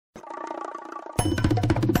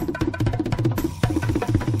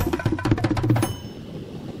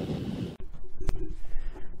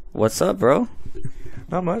What's up, bro?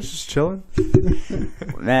 Not much, just chilling.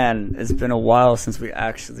 Man, it's been a while since we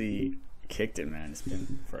actually kicked it, man. It's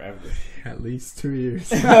been forever. At least 2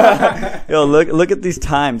 years. Yo, look at these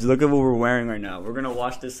times. Look at what we're wearing right now. We're gonna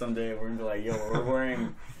watch this someday. We're gonna be like, yo, we're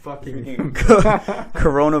wearing Fucking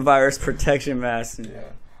coronavirus protection masks. yeah.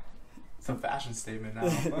 It's a fashion statement now.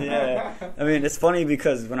 Yeah, I mean, it's funny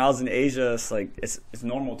because when I was in Asia, it's like it's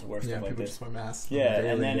normal to wear stuff like people this. just wear masks. Yeah,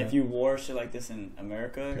 and then if you wore shit like this in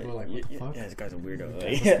America, people are like, what the fuck? Yeah, this guy's a weirdo. Yeah,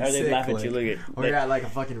 Like, must are be they sick, laughing at like- you? Look at Or you're at like a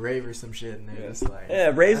fucking rave or some shit, and they're just like,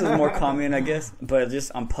 yeah, raves is more common, I guess, but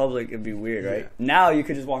just on public it'd be weird, right? Yeah. Now you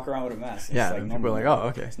could just walk around with a mask. It's yeah, like and people are normal. like, oh,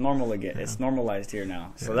 okay. It's normal again. Yeah. It's normalized here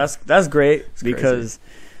now, so Yeah. that's great It's because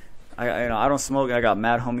I I don't smoke. I got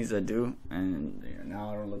mad homies that do, and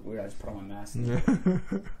now I don't look weird. I just put on my mask. Yeah.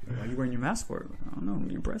 Why are you wearing your mask for? I don't know.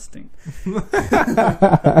 Your breast stink.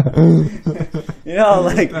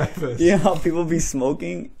 Like how people be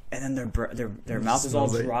smoking and then their mouth is all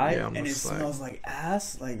smells like- dry yeah, and it almost like- smells like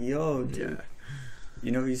ass. Like, yo, dude. Yeah.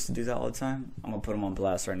 You know who used to do that all the time? I'm gonna put him on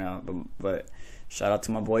blast right now, but shout out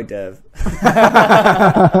to my boy Dev.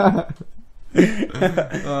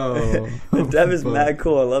 Dev is mad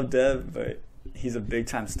cool. I love Dev, but he's a big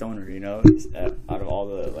time stoner. You know, out of all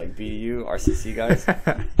the like BDU RCC guys,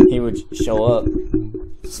 he would show up,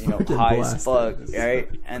 you know, high as fuck, right?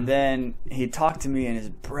 And then he'd talk to me, and his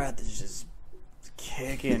breath is just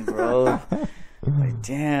kicking, bro. Like,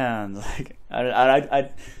 damn. Like, I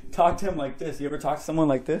talk to him like this. You ever talk to someone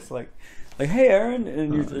like this? Like, hey, Aaron,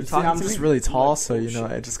 and you're talking See, I'm to just me? really tall, Like, so oh, you know,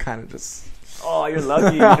 shit. it just kind of just. Oh, you're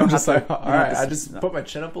lucky. You don't I'm just have like, to, all you don't right. have to I just put my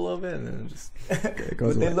chin up a little bit, and then it just it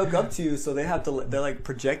goes But they away. look up to you, so they have to. They're like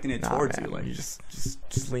projecting it Nah, towards man, you. Like, you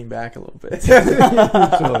just lean back a little bit.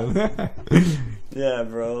 yeah,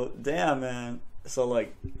 bro. Damn, man. So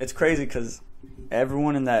like, it's crazy because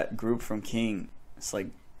everyone in that group from King, it's like,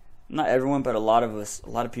 not everyone, but a lot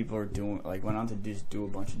of people are doing like went on to just do a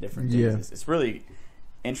bunch of different things. Yeah. It's really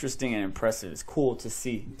interesting and impressive. It's cool to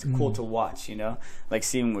see. It's cool to watch. You know, like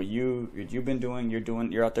seeing what you've been doing.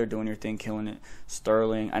 You're out there doing your thing, killing it.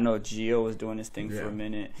 Sterling, I know Gio was doing his thing for a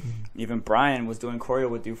minute. Even Brian was doing choreo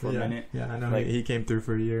with you for a minute. Yeah, I know. Like, he came through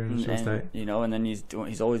for a year, and it's just like, you know, and then he's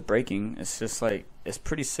always breaking. It's just like it's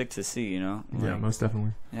pretty sick to see. You know. yeah, Like, most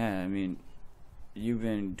definitely. yeah, I mean, you've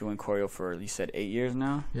been doing choreo for, you said 8 years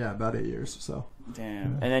now? Yeah, about 8 years or so.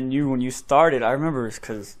 Damn. And then when you started, I remember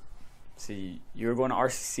because, see, you were going to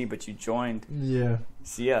RCC, but you joined Yeah.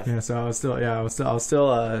 CF. Yeah, so I was still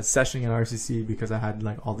sessioning at RCC because I had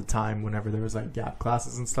like all the time whenever there was like gap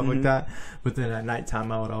classes and stuff like that. But then at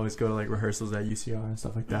nighttime I would always go to like rehearsals at UCR and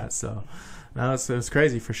stuff like that. So no, it was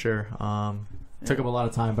crazy for sure. Took up a lot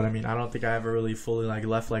of time, but I mean, I don't think I ever really fully like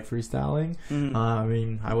left like freestyling. I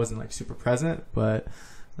mean, I wasn't like super present, but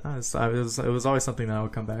it was always something that I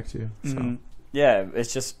would come back to. So Yeah,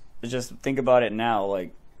 it's just think about it now.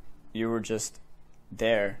 Like, you were just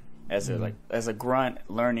there as a grunt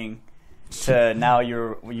learning to now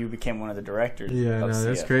you became one of the directors. Yeah, of no,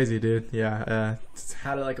 that's CF. crazy, dude. Yeah, it's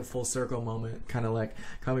had like a full circle moment, kind of like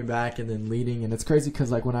coming back and then leading. And it's crazy because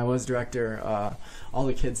like when I was director, all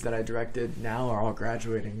the kids that I directed now are all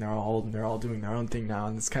graduating. They're all old and they're all doing their own thing now.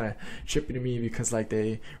 And it's kind of trippy to me because like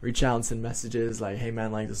they reach out and send messages like, "Hey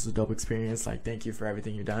man, like this was a dope experience. Like thank you for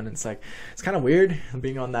everything you've done." And it's like it's kind of weird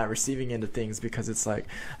being on that receiving end of things because it's like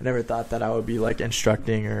I never thought that I would be like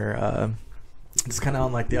instructing or. Just kind of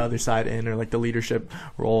on like the other side in or like the leadership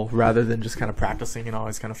role rather than just kind of practicing and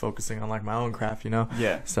always kind of focusing on like my own craft, you know?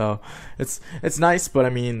 Yeah. So it's nice, but I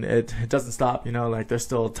mean, it doesn't stop, you know, like there's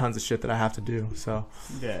still tons of shit that I have to do. So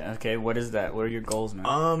Yeah. Okay. What is that? What are your goals,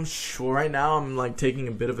 man? Sure. Right now I'm like taking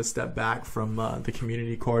a bit of a step back from the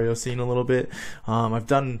community choreo scene a little bit. I've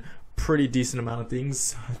done pretty decent amount of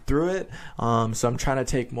things through it, so I'm trying to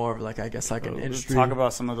take more of like I guess like an industry. Talk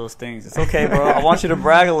about some of those things. It's okay, bro. I want you to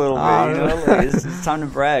brag a little bit. You know, like, it's time to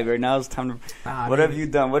brag right now. It's time to. Have you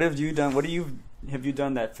done? What have you done? What have you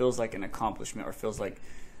done that feels like an accomplishment or feels like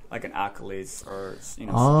an accolades or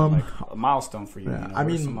like a milestone for you? Yeah, You know, I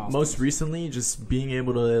mean, most recently, just being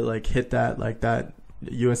able to like hit that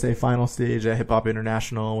USA final stage at Hip Hop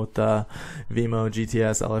International with Vimo,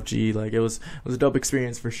 GTS, LFG, like it was a dope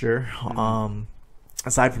experience for sure.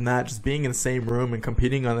 Aside from that, just being in the same room and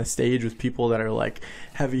competing on the stage with people that are like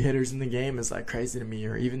heavy hitters in the game is like crazy to me.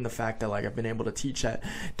 Or even the fact that like I've been able to teach at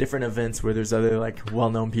different events where there's other like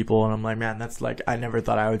well-known people, and I'm like, man, that's like I never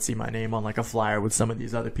thought I would see my name on like a flyer with some of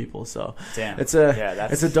these other people. So damn, it's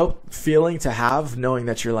a dope feeling to have, knowing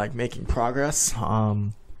that you're like making progress.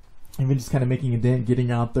 even just kind of making a dent,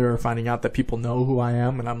 getting out there, finding out that people know who I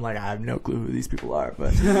am, and I'm like, I have no clue who these people are,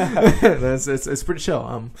 but it's pretty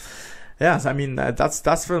chill. Yeah, so I mean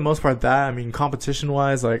that's for the most part that. I mean, competition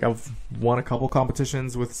wise, like I've won a couple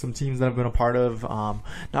competitions with some teams that I've been a part of,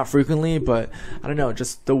 not frequently, but I don't know,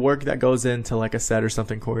 just the work that goes into like a set or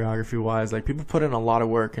something choreography wise. Like people put in a lot of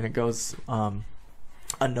work and it goes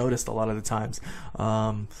unnoticed a lot of the times.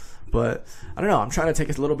 But I don't know, I'm trying to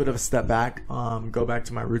take a little bit of a step back, go back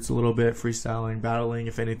to my roots a little bit, freestyling, battling,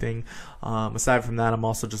 if anything. Aside from that, I'm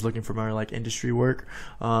also just looking for more like industry work.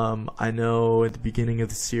 I know at the beginning of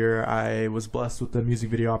this year, I was blessed with the music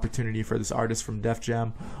video opportunity for this artist from Def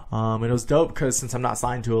Jam. And it was dope because since I'm not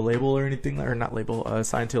signed to a label or anything, or not label,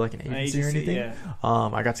 signed to like an agency or anything, yeah.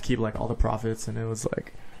 I got to keep like all the profits, and it was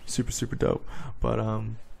like super, super dope. But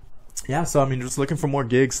yeah, so I mean, just looking for more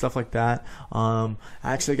gigs, stuff like that. I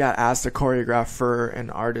actually got asked to choreograph for an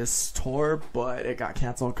artist's tour, but it got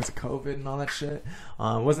canceled because of COVID and all that shit.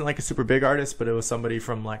 It wasn't like a super big artist, but it was somebody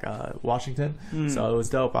from like Washington, so it was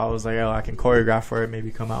dope. I was like, oh, I can choreograph for it, maybe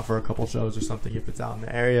come out for a couple shows or something if it's out in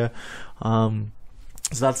the area.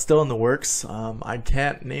 So that's still in the works. I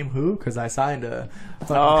can't name who because I signed a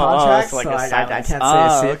fucking contract, like so I can't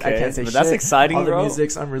say shit. Okay. I can't say shit. That's exciting, all bro. The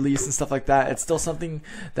music's unreleased and stuff like that. It's still something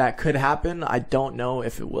that could happen. I don't know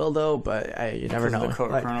if it will though, but you never know. The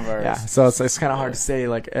coronavirus. Yeah, so it's kind of hard to say.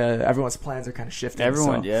 Like everyone's plans are kind of shifting.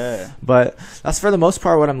 Everyone, yeah. But that's for the most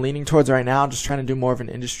part what I'm leaning towards right now. I'm just trying to do more of an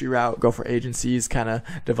industry route, go for agencies, kind of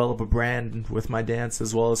develop a brand with my dance,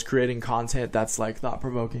 as well as creating content that's like thought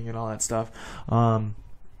provoking and all that stuff.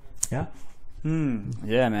 Yeah.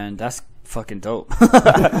 Yeah, man, that's fucking dope.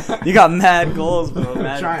 You got mad goals, bro.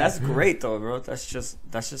 Man, that's great though, bro. That's just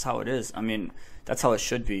how it is. I mean, that's how it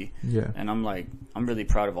should be. Yeah. And I'm really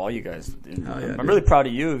proud of all you guys. I'm really proud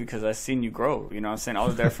of you because I've seen you grow. You know what I'm saying? I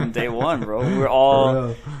was there from day one, bro. We were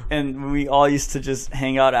all, and we all used to just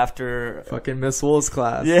hang out after fucking Miss Wool's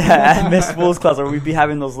class. Yeah, at Miss Wool's class, or we'd be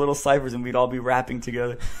having those little ciphers and we'd all be rapping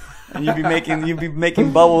together. And you'd be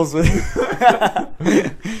making bubbles with.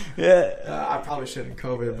 Yeah. I probably shouldn't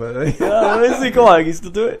COVID, but let's see. Come on, you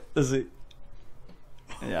still do it. Let's see.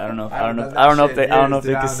 Yeah, I don't know if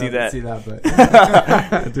they can see that.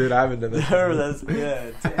 But dude, I haven't done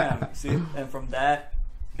that. Yeah, damn. See, and from that,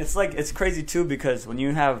 it's crazy too because when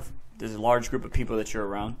you have this large group of people that you're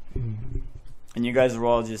around, and you guys are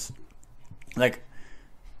all just like,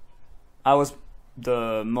 I was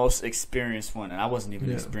the most experienced one, and I wasn't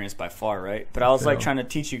even experienced by far, right? But I was like trying to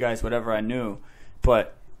teach you guys whatever I knew.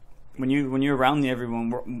 But when you're around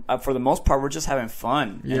everyone, for the most part, we're just having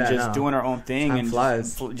fun and just doing our own thing and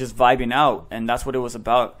just vibing out, and that's what it was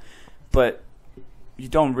about. But you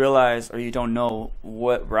don't realize or you don't know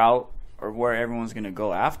what route or where everyone's gonna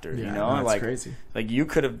go after. You know, that's like crazy. Like you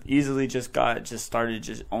could have easily just started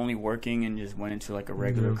just only working and just went into like a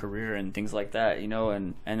regular career and things like that. You know,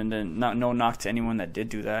 and then no knock to anyone that did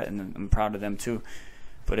do that, and I'm proud of them too.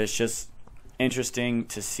 But it's just interesting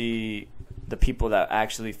to see the people that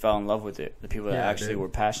actually fell in love with it, the people that actually were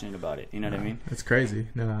passionate about it. You know what I mean? It's crazy.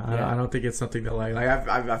 No, I don't think it's something that like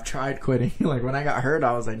I've tried quitting. Like when I got hurt,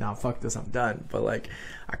 I was like, nah, fuck this, I'm done. But like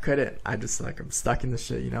I couldn't. I just like I'm stuck in this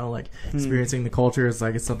shit. You know, like experiencing the culture is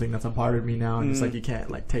like it's something that's a part of me now, and it's like you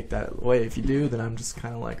can't like take that away. If you do, then I'm just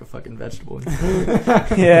kind of like a fucking vegetable.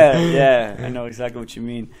 Yeah, I know exactly what you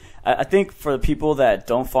mean. I think for the people that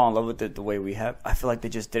don't fall in love with it the way we have, I feel like they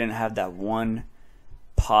just didn't have that one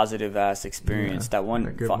positive ass experience, that one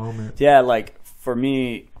good moment. Yeah, like for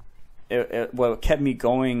me, what kept me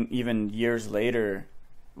going even years later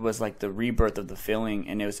was like the rebirth of the feeling,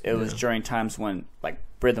 and it was during times when like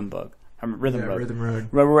Rhythm Rug.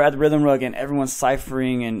 We're at the Rhythm Rug and everyone's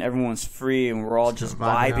ciphering and everyone's free and we're all just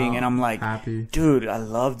vibing, and I'm like, happy. Dude, I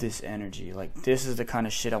love this energy. Like this is the kind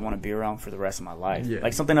of shit I want to be around for the rest of my life.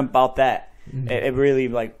 Like something about that, it really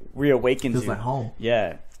like reawakens feels you. Like home.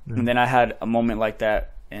 Yeah. And then I had a moment like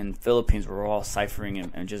that in Philippines where we're all ciphering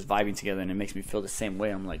and just vibing together, and it makes me feel the same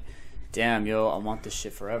way. I'm like, damn, yo, I want this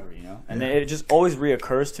shit forever, you know? And it just always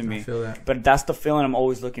reoccurs to me. I feel that. But that's the feeling I'm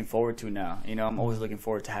always looking forward to now. You know, I'm always looking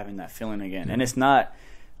forward to having that feeling again. And it's not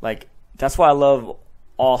like, that's why I love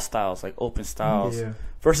all styles, like open styles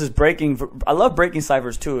versus breaking. I love breaking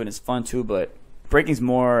ciphers too, and it's fun too, but breaking's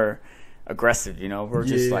more aggressive, you know. We're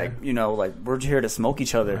just like, you know, like we're here to smoke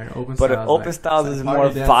each other. Like open styles is more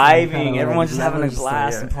vibing. Everyone's just having a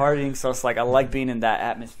blast and partying. So it's like I like being in that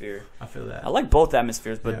atmosphere. I feel that. I like both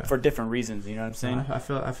atmospheres, but for different reasons. You know what I'm saying? I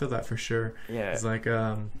feel that for sure. Yeah. It's like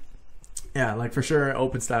Yeah, like for sure,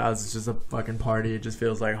 open styles is just a fucking party. It just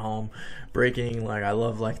feels like home. Breaking, like I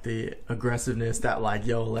love like the aggressiveness that like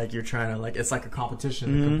yo, like you're trying to like it's like a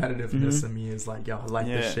competition. The competitiveness of me is like yo, I like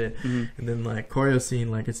this shit. And then like choreo scene,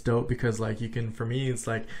 like it's dope because like you can, for me, it's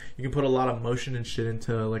like you can put a lot of motion and shit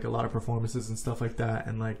into like a lot of performances and stuff like that.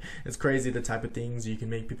 And like it's crazy the type of things you can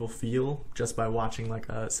make people feel just by watching like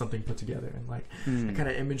something put together and like the kind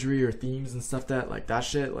of imagery or themes and stuff that like that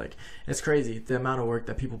shit, like it's crazy the amount of work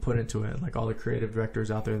that people put into it. Like all the creative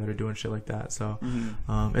directors out there that are doing shit like that. So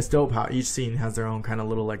it's dope how each scene has their own kind of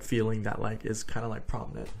little like feeling that like is kind of like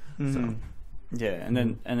prominent. So yeah, and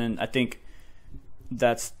then I think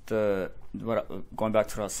that's going back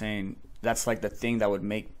to what I was saying, that's like the thing that would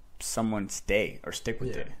make someone stay or stick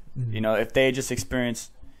with it. You know, if they just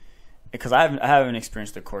experience, because I haven't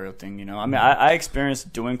experienced the choreo thing, you know. I mean, I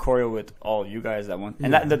experienced doing choreo with all you guys at one,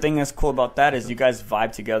 and the thing that's cool about that is you guys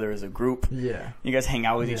vibe together as a group. Yeah, you guys hang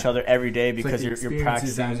out with each other every day because you're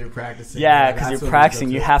practicing. Yeah, because you're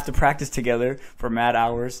practicing. You have to practice together for mad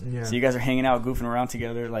hours. Yeah. So you guys are hanging out, goofing around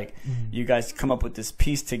together. Like you guys come up with this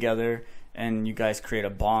piece together, and you guys create a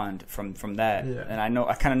bond from that. Yeah. And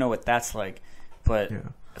I kind of know what that's like, but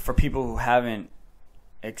for people who haven't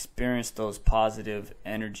experience those positive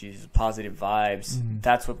energies, positive vibes,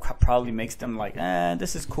 that's what probably makes them like,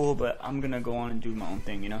 this is cool, but I'm gonna go on and do my own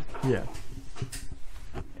thing, you know.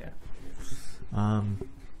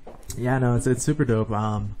 No, it's super dope.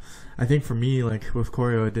 I think for me, like with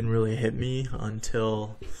choreo, it didn't really hit me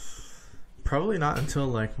until probably not until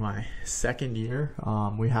like my second year.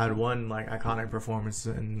 We had one like iconic performance,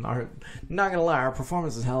 and not gonna lie, our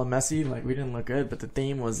performance was hella messy. Like we didn't look good, but the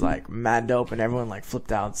theme was like mad dope, and everyone like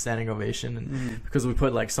flipped out, standing ovation. And because we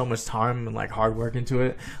put like so much time and like hard work into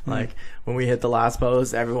it, like when we hit the last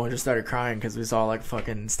pose, everyone just started crying because we saw like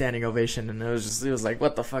fucking standing ovation, and it was like,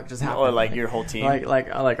 what the fuck just happened? Or like your whole team, like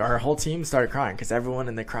our whole team started crying because everyone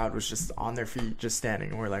in the crowd was just on their feet, just standing.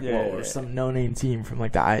 And we're like, whoa, some no-name team from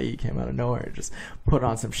like the IE came out of nowhere, just put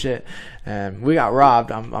on some shit, and we got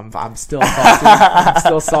robbed. I'm still salty. I'm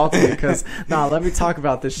still salty because let me talk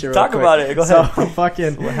about this shit. Talk about it. Go ahead. So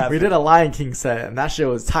fucking, we did a Lion King set, and that shit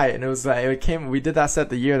was tight. And it was like we did that set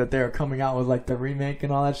the year that they were coming out with like the remake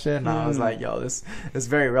and all that shit. And I was like, yo, this is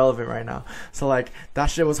very relevant right now. So like that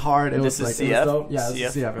shit was hard. It was like CF? It was dope. Yeah, it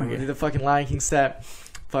was CF. Okay. We did the fucking Lion King set,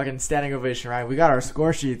 fucking standing ovation. Right, we got our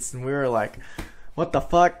score sheets, and we were like, what the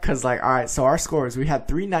fuck? Because like, all right, so our scores, we had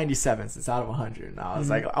 397s. It's out of 100. And I was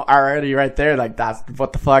like, already right there, like that's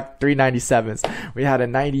what the fuck, 397s. We had a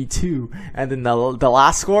 92, and then the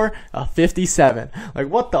last score, a 57. Like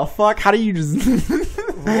what the fuck? How do you just?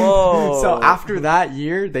 Whoa. So after that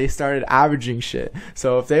year, they started averaging shit.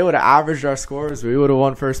 So if they would have averaged our scores, we would have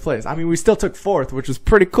won first place. I mean, we still took fourth, which was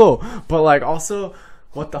pretty cool. But like also,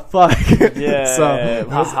 what the fuck? Yeah.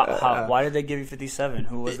 So why did they give you 57?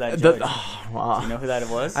 Who was that judge? Do you know who that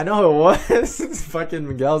was? I know who it was. It's fucking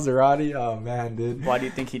Miguel Zarate. Oh man, dude. Why do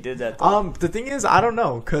you think he did that though? The thing is, I don't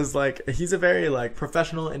know, cause like he's a very like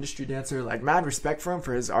professional industry dancer. Like mad respect for him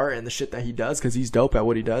for his art and the shit that he does, cause he's dope at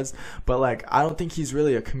what he does. But like I don't think he's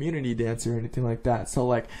really a community dancer or anything like that. So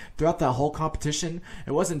like throughout that whole competition,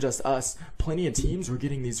 it wasn't just us. Plenty of teams were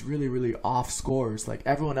getting these really really off scores. Like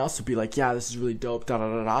everyone else would be like, yeah, this is really dope.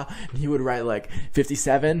 And he would write like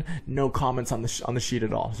 57, no comments on the sheet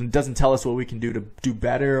at all. So it doesn't tell us what we can do to do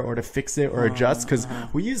better or to fix it or adjust, because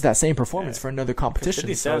we use that same performance for another competition.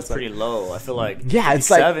 57 is pretty low. I feel like it's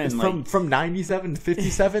like from 97 to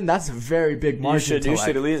 57. That's a very big margin. You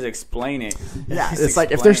should at least explain it. Yeah, it's like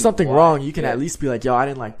if there's something wrong, you can at least be like, yo, I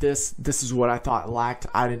didn't like this. This is what I thought lacked.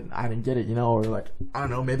 I didn't get it, you know, or like I don't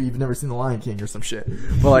know, maybe you've never seen The Lion King or some shit.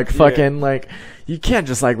 But like fucking like you can't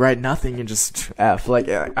just like write nothing and just F. Like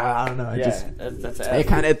I don't know.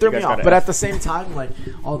 It threw me off. But at the same time, like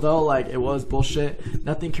although like it was bullshit,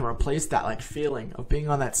 nothing can replace that like feeling of being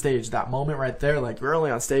on that stage. That moment right there, like we're only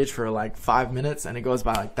on stage for like 5 minutes and it goes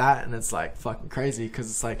by like that, and it's like fucking crazy because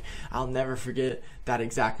it's like I'll never forget that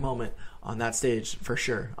exact moment on that stage for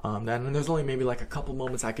sure. And there's only maybe like a couple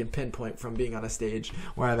moments I can pinpoint from being on a stage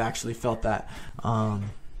where I've actually felt that.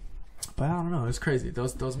 But I don't know. It's crazy.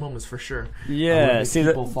 Those moments for sure. Yeah. See,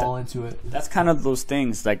 people fall into it. That's kind of those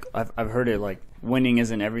things. Like I've heard it. Like winning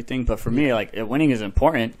isn't everything, but for me, like winning is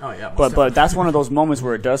important. Oh yeah. But that's one of those moments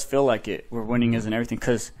where it does feel like it. Where winning isn't everything,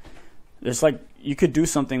 because it's like you could do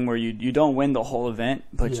something where you don't win the whole event,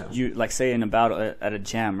 but you like say in a battle at a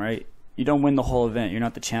jam, right? You don't win the whole event. You're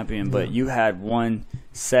not the champion, but you had one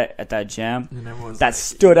set at that jam that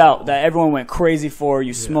stood out, that everyone went crazy for.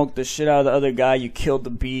 You smoked the shit out of the other guy. You killed the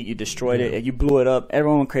beat. You destroyed it. You blew it up.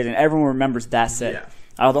 Everyone went crazy, and everyone remembers that set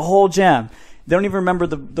out of the whole jam. they don't even remember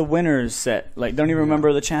the winners set. Like, they don't even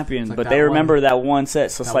remember the champions, like but they remember that one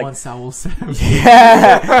set. So it's like, one Saul set.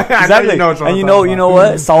 Yeah, exactly. And you know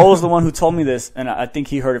what? Saul was the one who told me this, and I think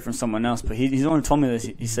he heard it from someone else. But he's the one who told me this.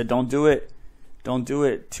 He said, "Don't do it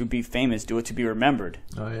to be famous. Do it to be remembered."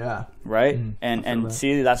 Oh yeah. Right. And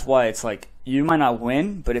see, that's why it's like, you might not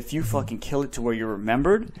win, but if you fucking kill it to where you're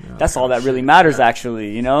remembered, that's all that really matters,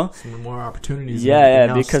 actually, you know? Some more opportunities.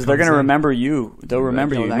 Yeah, because they're gonna remember you. They'll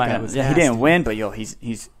remember you. He didn't win, but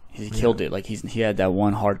he killed it. Like, he had that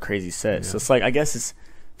one hard, crazy set. So it's like, I guess it's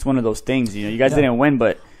one of those things. You know, you guys didn't win,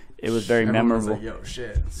 but it was very memorable. Like, yo,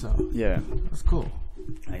 shit. So yeah, that's cool.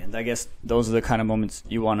 And I guess those are the kind of moments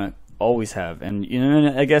you want to always have, and you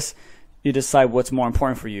know, I guess you decide what's more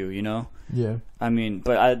important for you. You know. Yeah. I mean,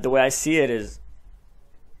 but the way I see it is,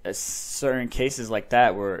 certain cases like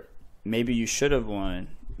that where maybe you should have won,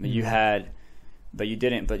 you had, but you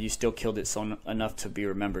didn't, but you still killed it enough to be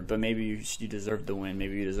remembered. But maybe you deserve to win.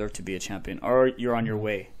 Maybe you deserve to be a champion, or you're on your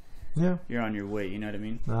way. Yeah. You're on your way. You know what I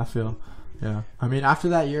mean? I feel. Yeah. I mean, after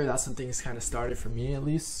that year, that's when things kind of started for me, at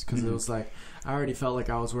least, because it was like, I already felt like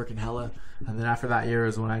I was working hella. And then after that year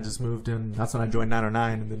is when I just moved in. That's when I joined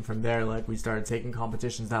 909. And then from there, like, we started taking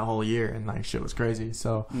competitions that whole year. And, like, shit was crazy.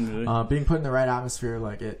 So, being put in the right atmosphere,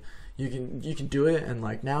 like, you can do it. And,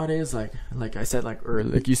 like, nowadays, like I said, like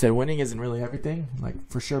you said, winning isn't really everything. Like,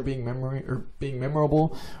 for sure, being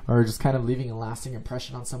memorable, or just kind of leaving a lasting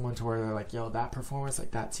impression on someone to where they're like, yo, that performance, like,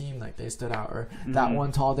 that team, like, they stood out. Or that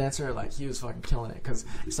one tall dancer, like, he was fucking killing it. Because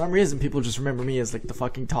for some reason, people just remember me as, like, the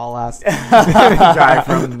fucking tall ass guy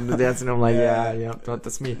from the dancing. I'm like, yeah,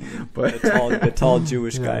 that's me. But the tall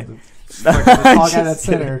Jewish guy. The tall guy that's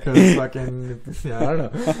center, because fucking, I don't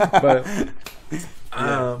know. But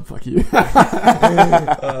fuck you.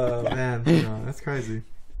 Man, that's crazy.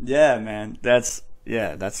 Yeah, man, that's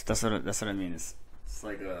what I mean. It's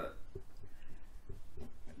like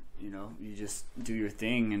you just do your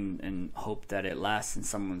thing and hope that it lasts in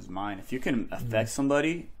someone's mind. If you can affect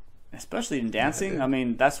somebody, especially in dancing, I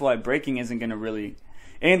mean, that's why breaking isn't gonna really.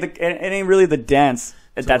 It ain't really the dance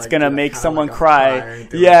that's gonna make someone cry.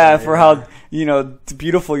 Yeah, for how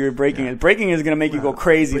beautiful you're breaking is. Breaking is gonna make you go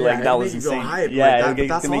crazy. Like, that was insane. Yeah, but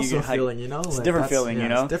that's also a feeling, you know. It's a different feeling, you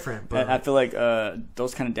know. It's different. But I feel like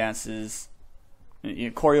those kind of dances.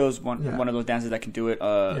 Choreo is one of those dances that can do it.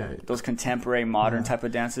 Those contemporary, modern type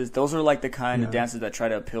of dances. Those are like the kind of dances that try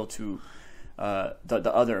to appeal to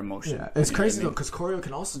the other emotion. Yeah, it's crazy though, because choreo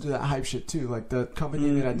can also do that hype shit too. Like the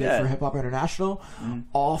company that I did for Hip Hop International,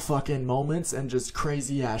 all fucking moments and just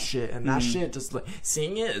crazy ass shit, and that shit, just like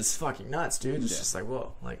seeing it is fucking nuts, dude. It's just like,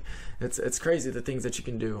 whoa, like it's crazy the things that you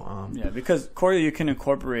can do. Because choreo, you can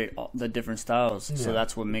incorporate all the different styles, so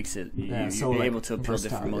that's what makes it you're able to appeal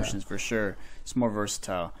different emotions for sure. It's more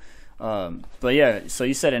versatile. But yeah, so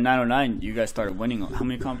you said in 909 you guys started winning. How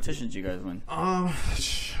many competitions did you guys win?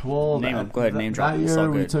 Well, go ahead, name drop. That year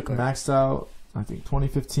we took Maxed Out, I think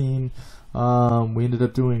 2015. We ended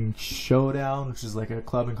up doing Showdown, which is like a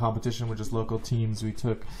club and competition with just local teams. I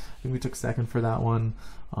think we took second for that one.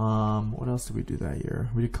 What else did we do that year?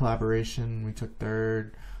 We did Collaboration. We took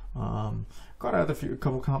third. Got out a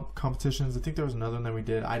couple competitions. I think there was another one that we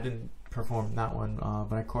did. I didn't perform in that one,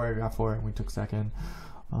 but I choreographed for it and we took second.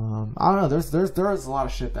 I don't know. There was a lot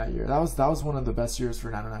of shit that year. That was one of the best years for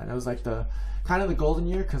 909. It was like the kind of the golden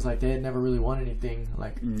year, because like they had never really won anything.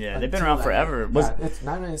 Like, they've been around forever. It's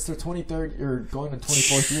 909. It's their 23rd or going to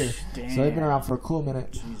 24th year. Damn. So they've been around for a cool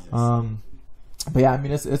minute. But yeah, I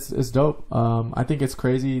mean it's dope. I think it's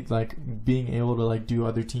crazy, like being able to like do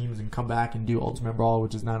other teams and come back and do Ultimate Brawl,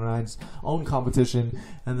 which is 909's own competition,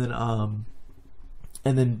 and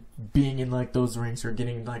then being in like those ranks, or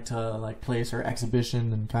getting like to like place or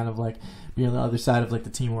exhibition, and kind of like be on the other side of like the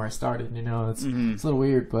team where I started. You know, it's a little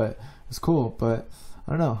weird, but it's cool. But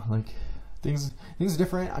I don't know, like things are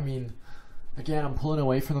different. I mean, again, I'm pulling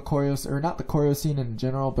away from the choreo, or not the choreo scene in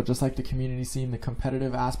general, but just like the community scene, the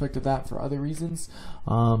competitive aspect of that for other reasons.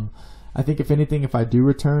 I think if anything, if I do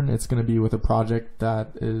return, it's going to be with a project that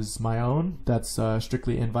is my own, that's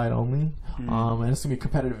strictly invite only, and it's going to be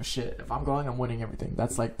competitive as shit. If I'm going, I'm winning everything.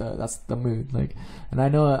 That's like that's the mood. Like, and I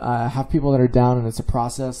know I have people that are down, and it's a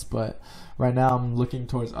process, but right now I'm looking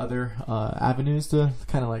towards other avenues to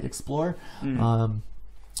kind of like explore.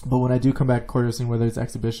 But when I do come back choreo scene, whether it's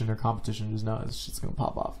exhibition or competition, just know this shit's gonna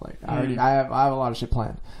pop off. Like I have a lot of shit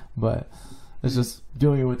planned, but it's just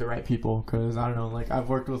doing it with the right people. Because I don't know, like I've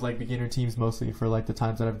worked with like beginner teams mostly for like the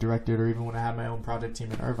times that I've directed, or even when I had my own project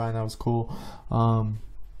team in Irvine, that was cool.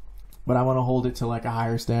 But I want to hold it to like a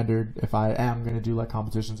higher standard if I am gonna do like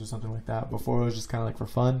competitions or something like that. Before it was just kind of like for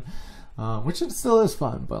fun, which it still is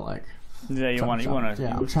fun, but like I'm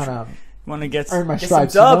trying to Want to get my some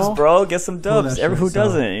stripes, dubs, you know? bro. Get some dubs. Shit, Who so,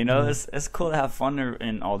 doesn't? You know, it's cool to have fun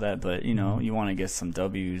and all that, but you know, you want to get some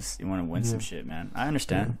W's. You want to win some shit, man. I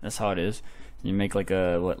understand. That's how it is. You make like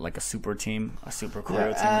a super team, a super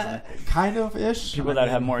choreo team or something. Kind of ish. People that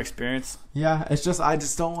have more experience. Yeah, it's just I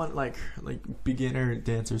just don't want like beginner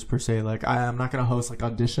dancers per se. Like I'm not gonna host like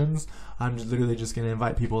auditions. I'm just literally just gonna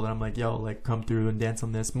invite people that I'm like, yo, like come through and dance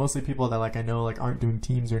on this. Mostly people that like I know like aren't doing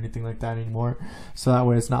teams or anything like that anymore. So that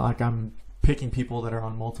way it's not like I'm picking people that are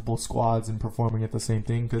on multiple squads and performing at the same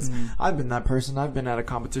thing. Because I've been that person. I've been at a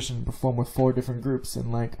competition and performed with 4 different groups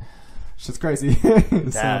and like. Shit's crazy.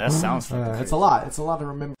 That sounds fun. It's a lot. It's a lot to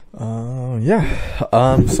remember.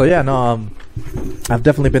 I've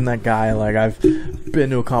definitely been that guy. Like I've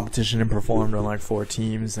been to a competition and performed on like 4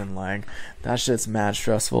 teams, and like that shit's mad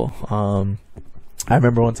stressful. I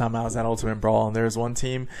remember one time I was at Ultimate Brawl and there was one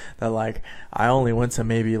team that like I only went to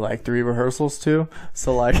maybe like 3 rehearsals to.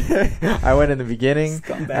 So like I went in the beginning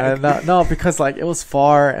and no, because like it was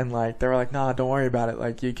far and like they were like, nah, don't worry about it.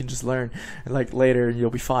 Like you can just learn and like later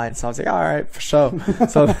you'll be fine. So I was like, all right, for sure.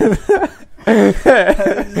 So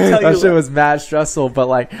that shit was mad stressful, but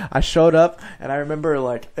like I showed up and I remember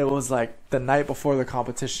like it was like the night before the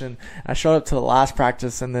competition. I showed up to the last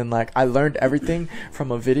practice and then like I learned everything from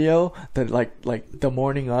a video that like the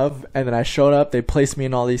morning of, and then I showed up, they placed me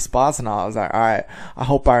in all these spots and I was like, all right, I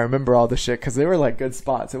hope I remember all the shit, because they were like good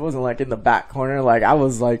spots. It wasn't like in the back corner, like I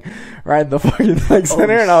was like right in the fucking like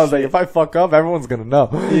center, and I was like, if I fuck up everyone's gonna know.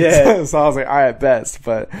 So I was like, all right, best.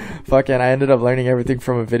 But fucking I ended up learning everything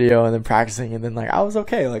from a video and then practicing, and then like I was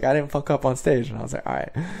okay, like I didn't fuck up on stage, and I was like, all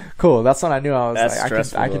right, cool. That's when I knew I was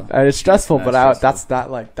it's stressful, but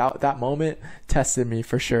that moment tested me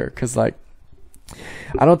for sure, because like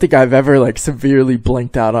I don't think I've ever like severely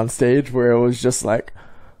blanked out on stage where it was just like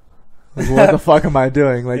what the fuck am I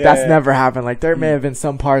doing? Like that's never happened. Like there may have been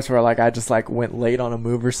some parts where like I just like went late on a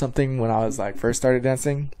move or something when I was like first started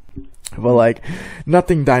dancing, but like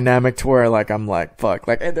nothing dynamic to where like I'm like fuck.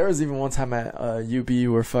 Like there was even one time at UB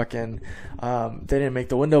where fucking they didn't make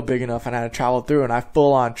the window big enough and I had to travel through, and I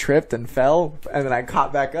full on tripped and fell, and then I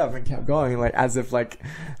caught back up and kept going, like as if like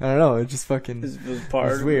I don't know, it just fucking it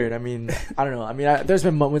was weird. I mean I don't know, I mean there's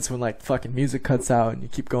been moments when like fucking music cuts out and you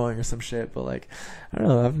keep going or some shit, but like I don't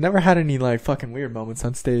know, I've never had any like fucking weird moments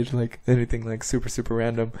on stage, like anything like super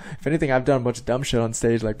random. If anything, I've done a bunch of dumb shit on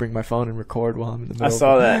stage, like bring my phone and record while I'm in the middle. I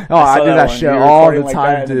saw that. Oh, I do that shit all the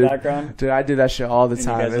time, dude. Dude, I do that shit all the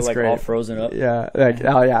time. You guys it's are like great. all frozen up. Yeah, like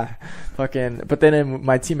oh yeah, fucking. But then in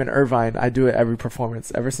my team in Irvine, I do it every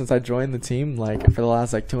performance. Ever since I joined the team, like for the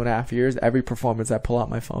last like 2.5 years, every performance I pull out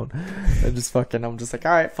my phone and just fucking. I'm just like,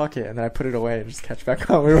 all right, fuck it, and then I put it away and just catch back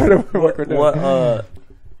on with whatever work we're doing.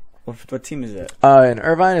 What team is it? In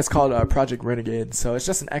Irvine, it's called Project Renegade. So it's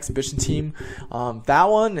just an exhibition team. That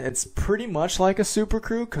one, it's pretty much like a super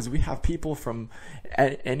crew because we have people from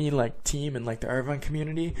any like team in like the Irvine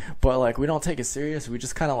community, but like we don't take it serious. We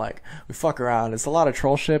just kind of like we fuck around. It's a lot of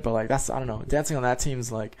troll shit, but like that's I don't know. Dancing on that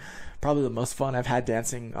team's like probably the most fun I've had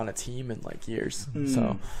dancing on a team in like years.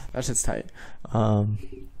 So that shit's tight.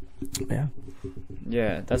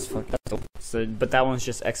 Yeah, that's fucked up. So, but that one's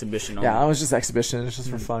just exhibition only. Yeah, that was just exhibition. It's just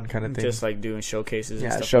for fun kind of thing. Just like doing showcases. Yeah,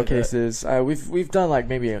 and stuff showcases. Like that. We've done like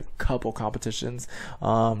maybe a couple competitions,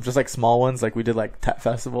 just like small ones. Like we did like TET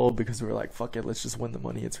Festival because we were like, fuck it, let's just win the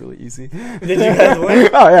money. It's really easy. Did you guys win?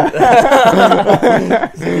 Oh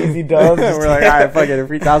yeah. Easy dubs. We're like, all right, fuck it,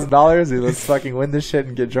 $3,000. Let's fucking win this shit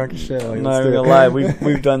and get drunk as shit. Like, I'm not even gonna lie,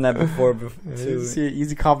 we've done that before too. See,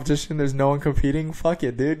 easy competition. There's no one competing. Fuck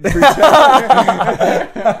it, dude.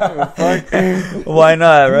 Why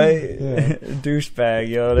not, right? Yeah. Douchebag,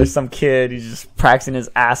 yo. There's some kid, he's just practicing his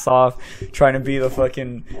ass off, trying to be the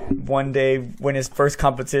fucking one day win his first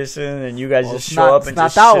competition, and you guys just show up and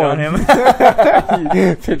just shit on him.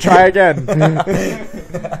 Try again.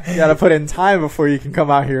 You gotta put in time before you can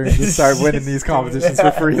come out here and just start winning these competitions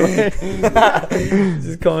for free.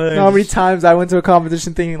 Just come in. How many times I went to a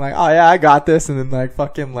competition thinking like, oh yeah, I got this, and then like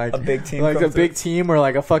fucking like a big team, like a big team or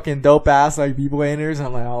like a fucking dope ass like b-boyers, and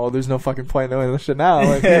I'm like, oh, there's no fucking point knowing this shit now.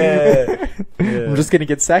 Like, I'm just gonna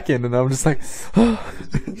get second, and I'm just like, so,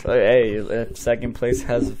 hey, second place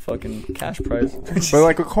has a fucking cash prize. But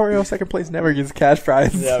like a choreo, second place never gets a cash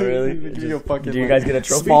prize. Yeah, really? Do you guys get a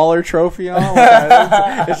trophy? Smaller trophy on?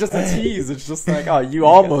 It's just a tease. It's just like, oh, you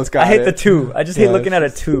almost got it. I hate the 2. I just hate looking at a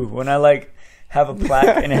 2 when I like have a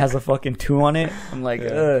plaque and it has a fucking 2 on it. I'm like,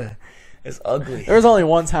 ugh. It's ugly. There was only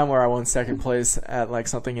one time where I won second place at like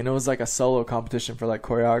something, and it was like a solo competition for like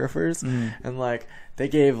choreographers, and like they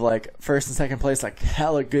gave like first and second place like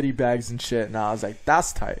hella goodie bags and shit, and I was like,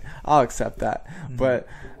 that's tight, I'll accept that. But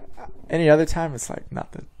any other time it's like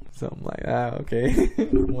nothing. So I'm like, okay. I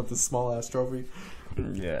want this small ass trophy.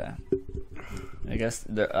 Yeah. I guess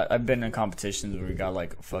I've been in competitions where we got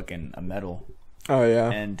like fucking a medal. Oh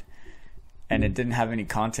yeah. And it didn't have any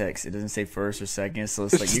context. It doesn't say first or second, so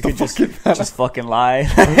it's like you could just fucking lie.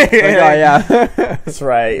 Like, oh yeah. That's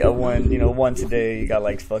right. I won today. You got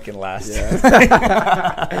like fucking last. Yeah.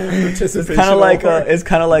 It's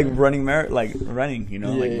kind of like running running. You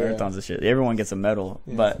know, like Yeah, marathons and shit. Everyone gets a medal,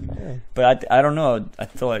 Yeah. but I don't know. I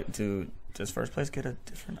feel like does first place get a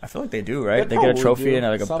different? I feel like they do, right? They get a trophy and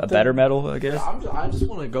like a better medal, I guess. I just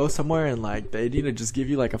want to go somewhere and like they need to just give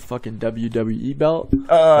you like a fucking WWE belt.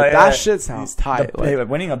 Yeah. That shit sounds tight.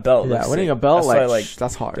 Winning a belt. Yeah, winning a belt,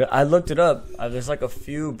 that's hard. I looked it up. There's like a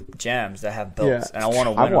few jams that have belts, and I want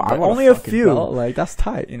to win. I want only a few. Belt. Like that's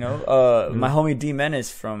tight. You know, my homie D Menace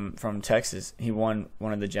from Texas. He won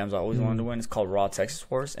one of the jams I always wanted to win. It's called Raw Texas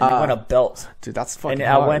Wars, and he won a belt. Dude, that's fucking.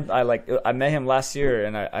 And hard. I met him last year,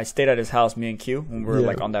 and I stayed at his house. Me and Q when we were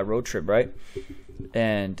like on that road trip, right?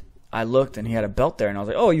 And I looked and he had a belt there, and I was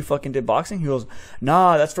like, "Oh, you fucking did boxing?" He goes,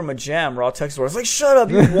 "Nah, that's from a jam, Raw Texas Wars." I was like, "Shut up,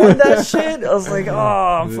 you won that shit?" I was like, "Oh,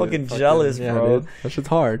 I'm fucking jealous, bro." Dude, that shit's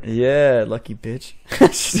hard. Yeah, lucky bitch.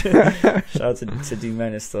 Shout out to D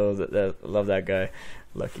Menace though. That love that guy.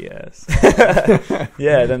 Lucky ass.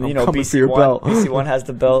 Yeah, then BC1 has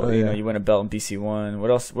the belt. You know, you win a belt in BC1.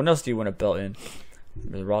 What else do you win a belt in?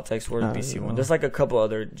 The Raw Texas Wars, BC1. There's like a couple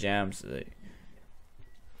other jams.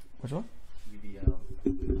 Which one? UBL.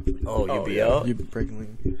 Oh, UBL. You breaking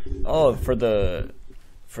league. Oh, for the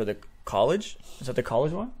college? Is that the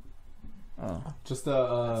college one? Oh, just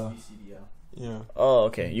yeah. Oh,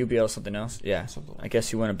 okay. UBL something else. Yeah. Something I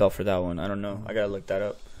guess you won a belt for that one. I don't know. I gotta look that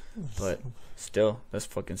up. But still, that's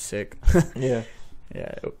fucking sick. Yeah.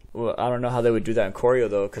 Yeah. Well, I don't know how they would do that in choreo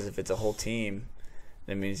though, because if it's a whole team,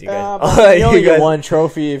 that means you guys. You only get one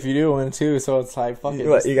trophy if you do one too. So it's like fuck it.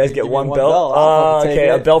 What, you guys get one belt? Oh, okay,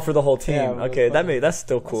 a belt for the whole team. Yeah, okay, that's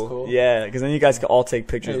still cool. That's cool. Yeah, because then you guys can all take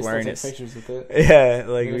pictures wearing it. Pictures with it. Yeah,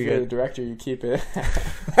 like if you're the director, you keep it.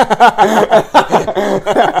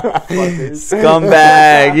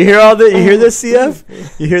 Scumbag! You hear this, CF?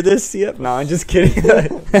 You hear this, CF? No, I'm just kidding.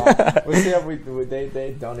 CF,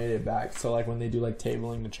 they donate it back. So like when they do like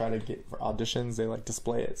tabling to try to get for auditions, they like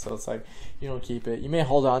display it. So it's like you don't keep it. You may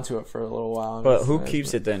hold on to it for a little while. But who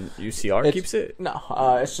keeps it then? UCR keeps it? No,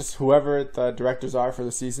 it's just whoever the directors are for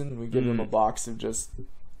the season. We give them a box of just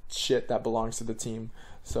shit that belongs to the team.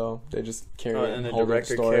 So they just carry it and the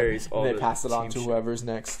director carries all and they pass it on to whoever's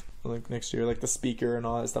next. Like next year, like the speaker and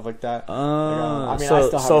all that stuff like that.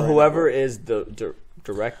 So whoever is the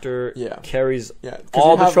director carries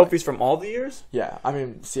all the trophies from all the years? Yeah, I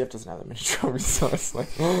mean CF doesn't have that many trophies, so it's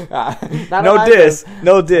like no diss.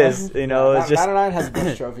 You know, it's just 909 has a bunch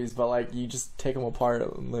of trophies, but like you just take them apart.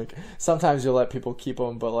 And, like sometimes you'll let people keep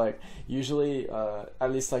them, but like usually,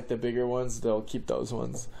 at least like the bigger ones, they'll keep those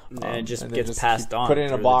ones. And it just gets passed on. Put it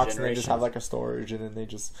in a box, and they just have like a storage, and then they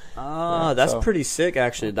just. That's pretty sick.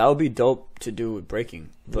 Actually, that would be dope to do with breaking,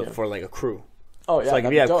 but for like a crew. Oh yeah, so like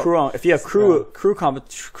if you have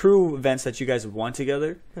crew events that you guys have won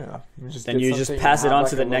together, then you just pass it on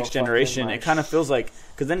to the next generation. It kind of feels like,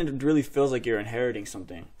 because then it really feels like you're inheriting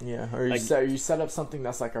something. Yeah, or you set up something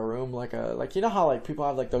that's like a room, like you know how like people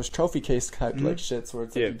have like those trophy case type like shits where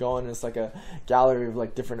it's like you go in and it's like a gallery of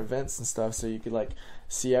like different events and stuff, so you could like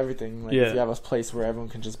see everything. Like if you have a place where everyone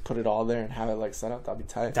can just put it all there and have it like set up, that'd be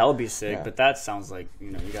tight. That would be sick, but that sounds like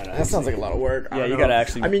you gotta. That sounds like a lot of work. Yeah, you gotta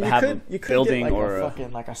actually. I mean, you could building get like or a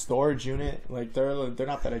fucking like a storage unit. Like they're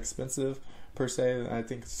not that expensive per se. I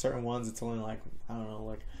think certain ones it's only like I don't know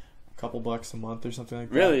like a couple bucks a month or something like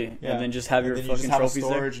that. Really? Yeah. And then just have your fucking trophies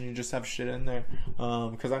there. Storage and you just have shit in there.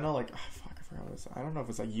 Because I know like I don't know if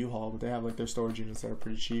it's like U-Haul, but they have like their storage units that are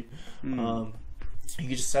pretty cheap. You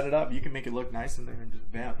can just set it up. You can make it look nice in there, and just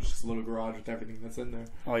bam, it's just a little garage with everything that's in there.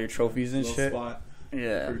 All your trophies and shit. Spot.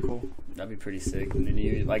 Yeah, pretty cool. That'd be pretty sick. And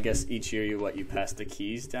then I guess each year you pass the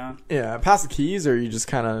keys down. Yeah, pass the keys, or you just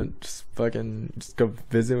kind of just go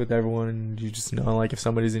visit with everyone, and you just know like if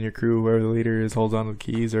somebody's in your crew, whoever the leader is, holds on to the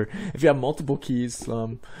keys, or if you have multiple keys,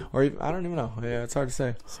 or even, I don't even know. Yeah, it's hard to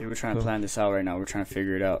say. See, we're trying to plan this out right now. We're trying to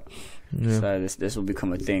figure it out. Yeah. So this will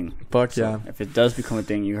become a thing. Fuck yeah! If it does become a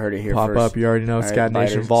thing, you heard it here Pop first. Up, you already know. All Scat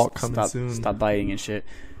Nation biters, Vault coming soon. Stop biting and shit.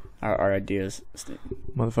 Our ideas,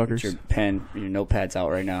 motherfuckers. Get your pen, your notepads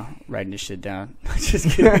out right now, writing this shit down. Just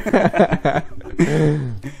kidding.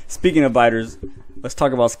 Speaking of biters, let's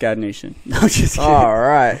talk about Scat Nation. No, just kidding. All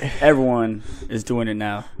right, everyone is doing it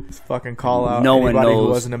now. Let's fucking call out no anybody one knows who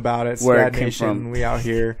wasn't about it. Where Scat it came Nation, from. we out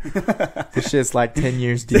here. This shit's like 10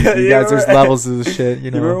 years deep. You guys, there's levels of this shit.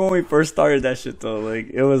 You know. You remember when we first started that shit though?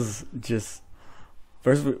 Like it was just.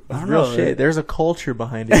 First, I don't real know. shit. There's a culture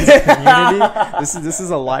behind it. It's a community. This is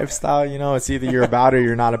a lifestyle. You know, it's either you're about it or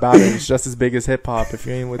you're not about it. It's just as big as hip hop. If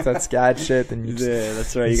you ain't with that scad shit, then you just, Yeah,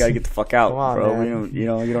 that's right. You gotta get the fuck out, on, bro. man. You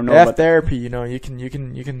don't know F about therapy. You know, you can.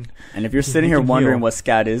 And if you're sitting you here can wondering heal. what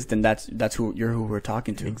scat is, then that's who we're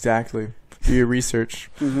talking to. Exactly. Do your research.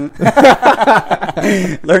 Learn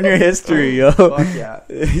your history, yo. Fuck yeah.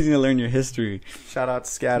 He's gonna learn your history. Shout out to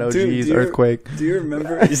Scat OGs, Dude, Earthquake. Do you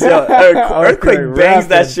remember? Earthquake bangs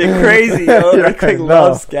that shit crazy, yo. Yeah, Earthquake no.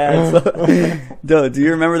 loves scats. Dude, do you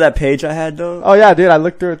remember that page I had though? Oh yeah, dude, I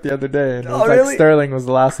looked through it the other day, and it was really? like Sterling was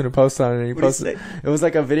the last one to post on it. And he What'd he posted. It was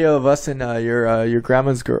like a video of us in your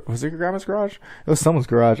grandma's. Was it your grandma's garage? It was someone's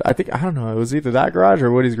garage. I don't know. It was either that garage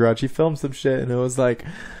or Woody's garage. He filmed some shit, and it was like,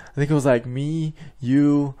 I think it was like me,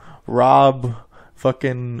 you, Rob,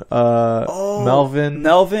 fucking Melvin.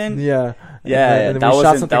 Yeah, Yeah. And then that we was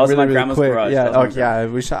shot in- something that was really, my really grandma's quick. garage. Yeah. That was Oh my yeah.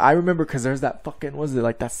 We shot. I remember because there's that fucking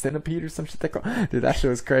like that centipede or some shit. Dude, that shit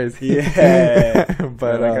was crazy. Yeah.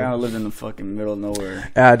 But I kind of lived in the fucking middle of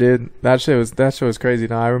nowhere. yeah, dude, that shit was crazy.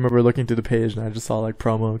 Now I remember looking through the page and I just saw like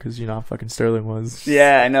promo because you know how fucking Sterling was.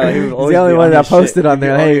 Yeah, I know. He was He's always the only be one on that his posted shit. on He'd be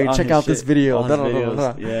there. always Hey, on check his out this shit, video. on his Da, da, da, da,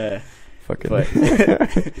 da. videos. Yeah. Fucking.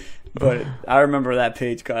 But I remember that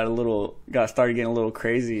page started getting a little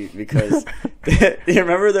crazy because you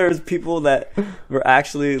remember there was people that were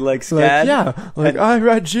actually like scad.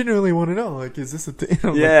 I genuinely want to know, like, is this a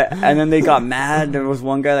thing? Yeah, and then they got mad. There was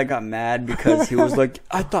one guy that got mad because he was like,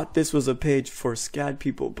 I thought this was a page for scad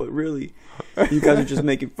people, but really, you guys are just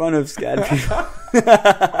making fun of scad people. You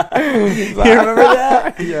remember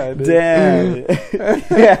that? Yeah, I did. Damn.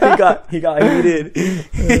 Yeah, he got heated.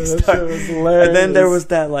 That shit was hilarious. And then there was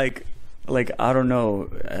that like I don't know,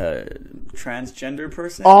 transgender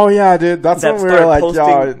person. Oh yeah, dude, that's that when we were like,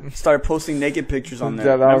 started posting naked pictures on there.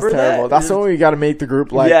 Yeah, that was Remember terrible. That's when we got to make the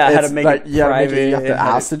group like, Yeah, I had to it's make like, it you private. have to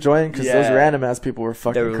ask to join because those Yeah. random ass people were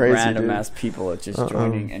fucking there were crazy, random dude. ass people just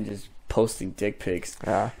joining and just posting dick pics.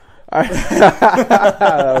 Yeah.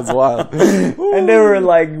 That was wild. And they were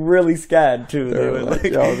like really scared too. They were like,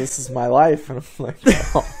 yo, this is my life. And I'm like,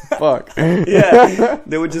 oh, fuck. Yeah,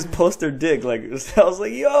 they would just post their dick. Like, I was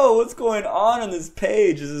like, yo, what's going on this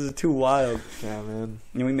page? This is too wild. Yeah, man.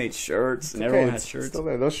 And we made shirts, and Okay, everyone had it's shirts. still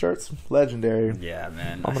there. Those shirts, legendary. Yeah,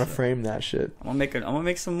 man. I'm gonna frame that shit. I'm gonna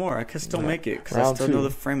make some more. I can still make it because I Round still two. know the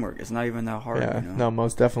framework. It's not even that hard. Yeah, You know? no,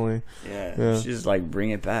 most definitely. Yeah, Yeah. you should just like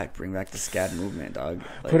bring back the SCAD movement, dog.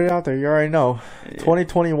 Like, Put it out there. You already know. yeah.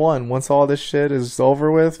 2021. Once all this shit is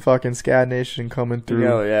over with, fucking Scad Nation coming through.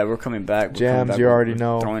 Yo, yeah, we're coming back. Jams, you already We're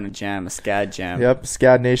know. Throwing a SCAD jam. Yep,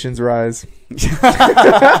 Scad Nation's rise.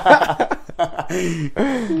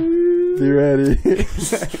 Be ready.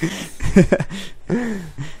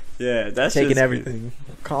 Yeah, that's Taking just everything.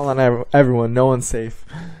 Calling on everyone. No one's safe.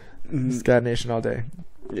 Mhm. Scad Nation all day.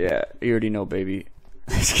 Yeah, you already know, baby.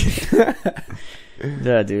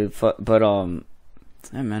 Yeah, dude. But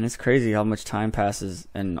yeah, man, it's crazy how much time passes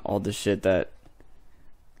and all the shit that,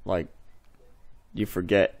 like, you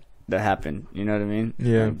forget that happened. You know what I mean?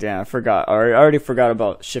 Yeah. Like, damn, I forgot. I already forgot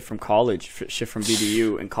about shit from college, shit from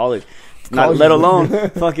BDU and college. Not College let is- alone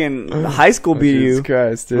fucking high school Jesus BDU,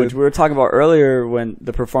 Christ, dude. which we were talking about earlier when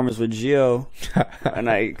the performance with Gio,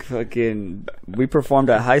 and we performed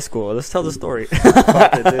at high school. Let's tell the story.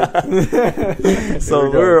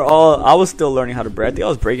 So I was still learning how to break. I think I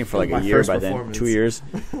was breaking for like My a year first by then, performance. 2 years.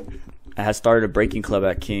 I had started a breaking club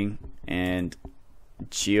at King, and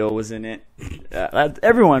Gio was in it.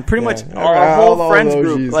 Everyone, pretty much our whole all friends those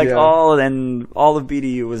group, G's, like yeah. all of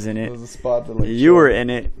BDU was in It it. was a spot that, like, You were in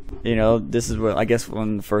it. You know, this is what I guess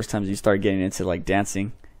one of the first times you started getting into like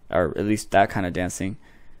dancing, or at least that kind of dancing.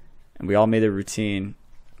 And we all made a routine.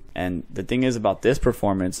 And the thing is about this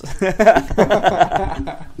performance,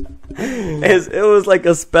 it was like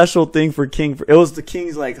a special thing for King. It was the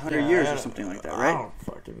King's like 100 years or something like that, I right? don't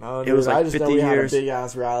fucking know. It was like I just 50 know we had years. a big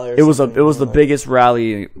ass rally. Or It was something, the like, biggest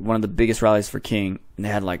rally, one of the biggest rallies for King, and they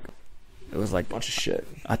had like, it was like, bunch of shit.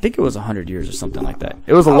 I think it was 100 years or something like that.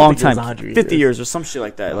 It was a I don't long think it was time, 100 50 years. years or some shit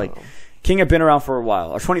like that. Like, King had been around for a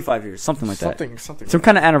while, or 25 years, something like that. Something. Some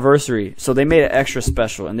kind of anniversary. So they made it extra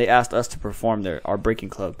special, and they asked us to perform there, our breaking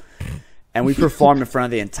club. And we performed in front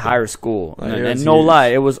of the entire school. Like, And, it was no huge. lie,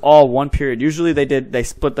 it was all one period. Usually they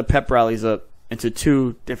split the pep rallies up into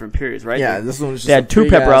 2 different periods, right? Yeah, this one was just They had 2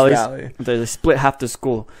 pep rallies. Rally. They split half the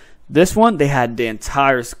school. This one, they had the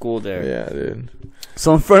entire school there. Yeah, dude.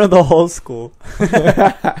 So in front of the whole school, we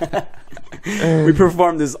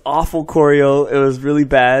performed this awful choreo. It was really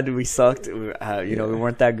bad. We sucked. We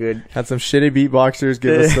weren't that good. Had some shitty beatboxers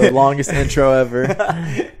give us the longest intro ever.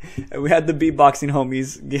 And we had the beatboxing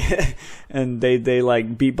homies, and they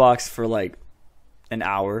like beatboxed for like an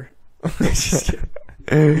hour. Just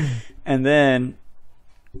kidding. And then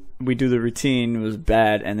we do the routine. It was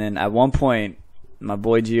bad. And then at one point, my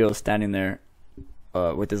boy Gio standing there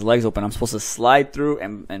with his legs open. I'm supposed to slide through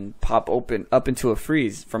and pop open up into a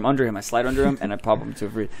freeze from under him. I slide under him and I pop up into a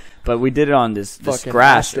freeze. But we did it on this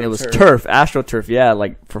grass. It was turf, AstroTurf, yeah,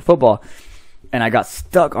 like for football. And I got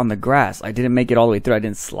stuck on the grass. I didn't make it all the way through. I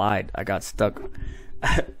didn't slide. I got stuck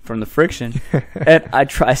from the friction. And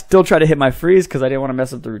I still try to hit my freeze because I didn't want to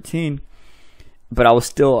mess up the routine. But I was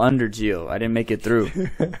still under Gio. I didn't make it through.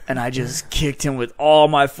 And I just kicked him with all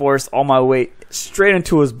my force, all my weight, straight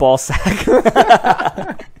into his ball sack. And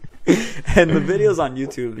the video's on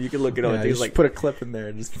YouTube. You can look it up. Yeah, you like put a clip in there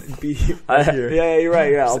and just be here. Yeah, you're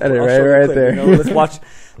right. Yeah, I'll right clip, there. You know?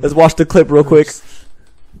 Let's watch the clip real quick.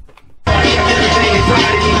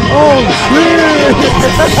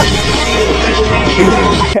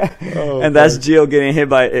 And that's Gio getting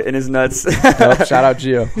hit in his nuts. Nope, shout out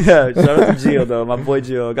Gio. Yeah, shout out to Gio though, my boy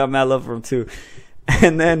Gio. I got mad love for him too.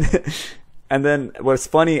 And then what's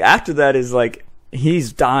funny after that is like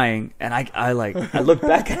he's dying, and I look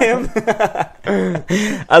back at him.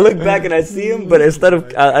 I look back and I see him, but instead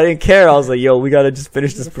of I didn't care. I was like, yo, we gotta just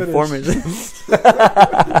finish this performance.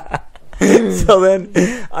 So then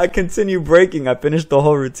I continue breaking. I finished the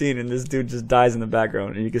whole routine, and this dude just dies in the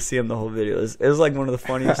background, and you can see him the whole video. It was like one of the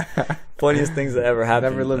funniest things that ever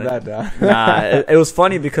happened. Never lived that down. Nah, it was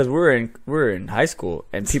funny because we were in high school,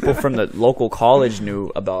 and people from the local college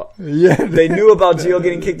knew about. Yeah, they knew about Gio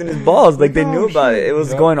getting kicked in his balls. Like they knew about it. It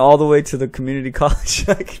was going all the way to the community college.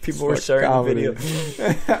 Like people were sharing the video.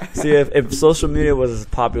 See, if social media was as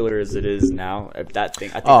popular as it is now, if that thing,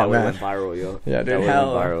 I think that would have went viral, yo. Yeah, dude, that would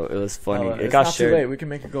have went viral. It was funny. It got shared. Too late. We can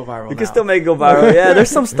make it go viral. We can still make it go viral. Yeah,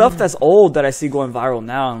 there's some stuff that's old that I see going viral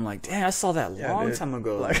now. I'm like, damn, I saw that long time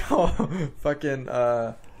ago. Like, fucking.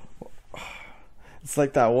 It's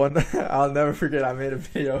like that one. I'll never forget. I made a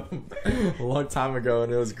video a long time ago,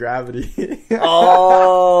 and it was Gravity.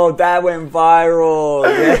 Oh, that went viral.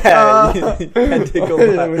 Yeah, that did go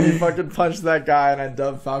viral. When you fucking punched that guy, and I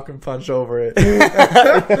dubbed Falcon Punch over it, and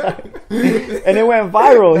it went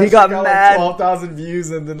viral. He got mad. Like 12,000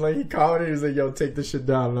 views, and then like he commented, he was like, "Yo, take this shit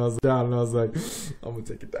down." And I was down, and I was like, "I'm gonna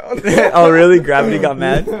take it down." Oh, really? Gravity got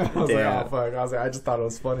mad. I was like, "Oh fuck!" I was like, "I just thought it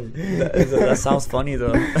was funny." That sounds funny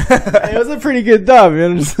though. It was a pretty good dub. You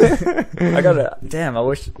understand? I gotta. Damn, I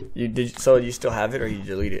wish you did. So you still have it, or you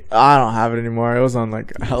delete it? I don't have it anymore. It was on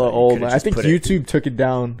like hella old. I think YouTube took it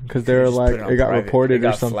down because they were like it got reported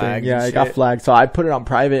or something. Yeah, it got flagged. So I put it on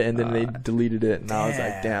private, and then they deleted it, and I was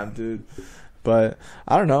like, damn, dude. But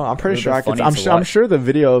I don't know. I'm pretty sure I'm sure the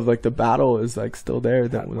video of like the battle is like still there.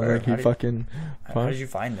 That like he fucking. How did you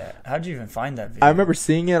find that? How did you even find that video? I remember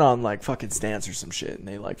seeing it on like fucking Stance or some shit, and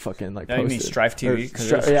they like fucking like posted. You mean Strife TV?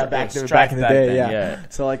 Yeah, back in the day. Yeah.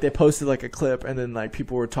 So like they posted like a clip, and then like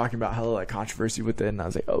people were talking about hella like controversy with it, and I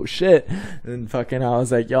was like, oh shit. And fucking I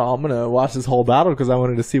was like, yo, I'm gonna watch this whole battle because I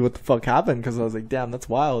wanted to see what the fuck happened, because I was like, damn, that's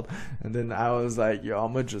wild. And then I was like, yo,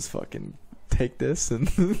 I'm gonna just fucking take this and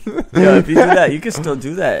yeah, if you do that, you can still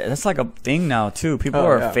do that. That's like a thing now too. People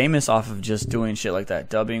are famous off of just doing shit like that,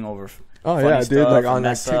 dubbing over. Oh yeah, dude! Like on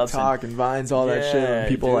like TikTok and Vines, all that shit. And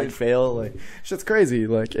people like fail, like shit's crazy.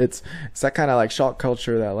 Like it's that kind of like shock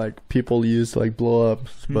culture that like people use to like blow up.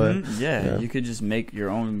 But you could just make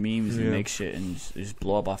your own memes and make shit and just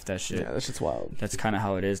blow up off that shit. Yeah, that shit's wild. That's kind of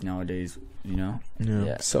how it is nowadays, you know.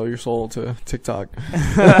 Yeah. Sell your soul to TikTok.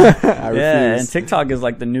 Yeah, and TikTok is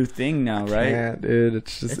like the new thing now, right? Yeah, dude.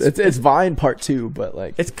 It's just it's Vine part 2, but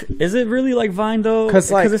like is it really like Vine though?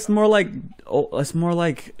 Because it's more like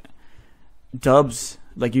dubs,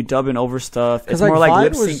 like you dubbing over stuff. It's more like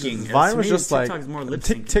lip syncing. Vine was just like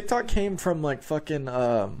TikTok came from like fucking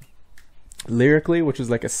Lyrically, which was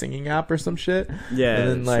like a singing app or some shit. Yeah, and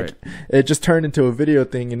then like it just turned into a video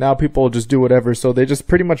thing, and now people just do whatever. So they just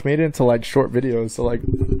pretty much made it into like short videos. So like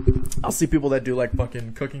I'll see people that do like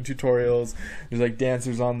fucking cooking tutorials. There's like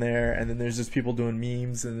dancers on there, and then there's just people doing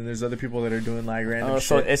memes, and then there's other people that are doing like random shit.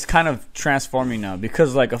 So it's kind of transforming now,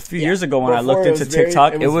 because like a few years ago when I looked into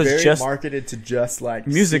TikTok, it was just marketed to just like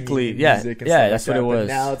musically, music and that's what it was.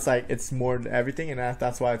 But now it's like it's more everything, and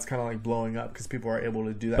that's why it's kind of like blowing up, because people are able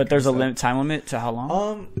to do that. But there's a time limit to how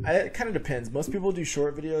long? It kind of depends. Most people do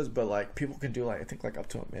short videos, but like people can do like I think like up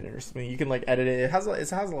to a minute or something. You can like edit it. It has a lot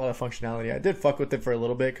of functionality. I did fuck with it for a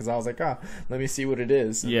little bit because I was like, let me see what it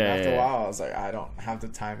is. And after a while, I was like, I don't have the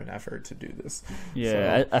time and effort to do this.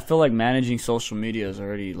 Yeah, so, I feel like managing social media is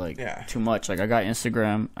already like too much. Like I got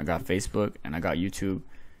Instagram, I got Facebook, and I got YouTube.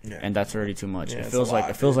 and that's already too much. Yeah, it feels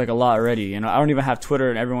like a lot already. You know, I don't even have Twitter,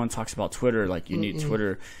 and everyone talks about Twitter. Like, you need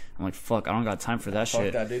Twitter. I'm like, fuck, I don't got time for that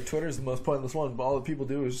shit. Fuck that, dude. Twitter's the most pointless one. All the people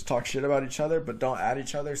do is just talk shit about each other, but don't add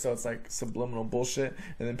each other. So it's like subliminal bullshit.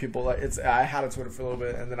 And then people like I had a Twitter for a little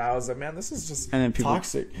bit, and then I was like, man, this is just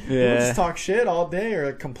toxic. Yeah, people just talk shit all day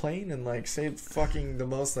or complain and like say fucking the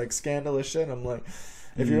most like scandalous shit. And I'm like,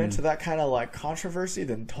 if you're into that kind of like controversy,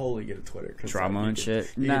 then totally get a Twitter. Drama and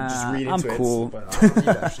shit. You can just read into I'm cool. But I don't need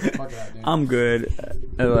that shit. Fuck that, dude. I'm good.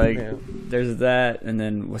 There's that, and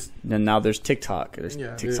then now there's TikTok. There's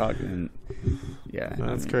TikTok, dude. And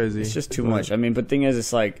that's crazy. It's just too much. I mean, but thing is,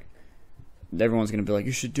 it's like everyone's gonna be like,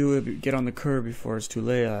 you should do it. Get on the curb before it's too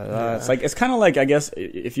late. It's like, it's kind of like, I guess,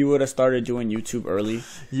 if you would have started doing YouTube early,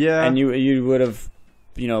 and you would have,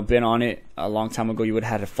 you know, been on it a long time ago, you would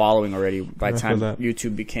have had a following already by the time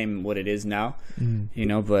YouTube became what it is now. You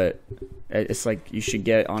know, but it's like you should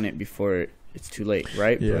get on it before it's too late,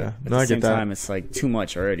 right? Yeah. But at the same time, it's like too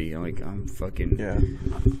much already. I'm like, I'm fucking.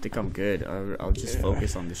 I think I'm good. I'll just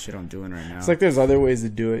focus on the shit I'm doing right now. It's like there's other ways to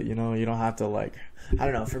do it. You know, you don't have to like. I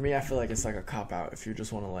don't know. For me, I feel like it's like a cop out if you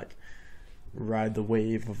just want to like ride the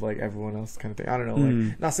wave of like everyone else kind of thing. I don't know.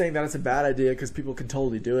 Like, not saying that it's a bad idea because people can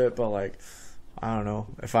totally do it, but like, I don't know.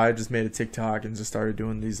 If I just made a TikTok and just started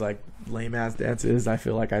doing these like lame ass dances, I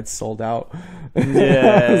feel like I'd sold out.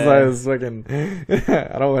 Yeah, I was fucking.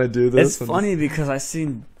 I don't want to do this. It's funny because I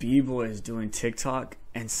seen b-boys doing TikTok,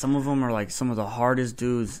 and some of them are like some of the hardest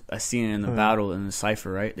dudes I seen in the battle in the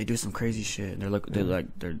cipher. Right? They do some crazy shit.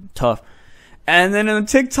 They're tough. And then in the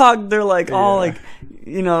TikTok, they're like all like,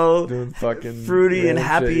 you know, doing fucking fruity and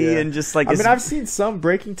happy shit, and just like. I mean, I've seen some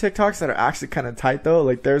breaking TikToks that are actually kind of tight though.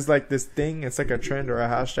 Like, there's like this thing. It's like a trend or a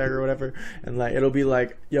hashtag or whatever, and like it'll be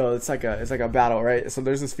like, yo, it's like a battle, right? So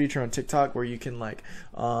there's this feature on TikTok where you can like,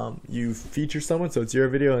 you feature someone, so it's your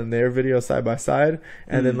video and their video side by side,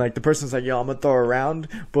 and then like the person's like, yo, I'm gonna throw a round,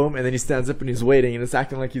 boom, and then he stands up and he's waiting and it's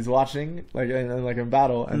acting like he's watching, like like in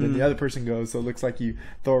battle, and then the other person goes, so it looks like you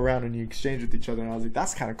throw a round and you exchange with each other, and I was like,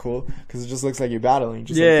 that's kind of cool because it just looks like you're battling.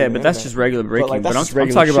 Just but that's just regular breaking. But I'm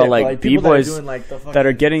talking about like b-boys that that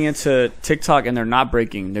are getting into TikTok and they're not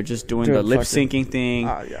breaking. They're just doing the lip syncing thing,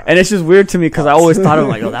 yeah. And it's just weird to me because I always thought of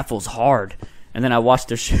like, oh, that feels hard. And then I watched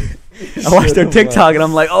their shit. I watched their TikTok and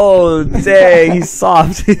I'm like, oh, dang, he's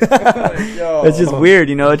soft. It's just weird,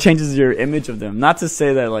 you know. It changes your image of them. Not to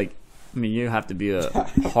say that like, I mean, you have to be a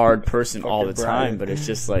hard person all the time, but it's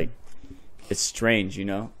just like, it's strange, you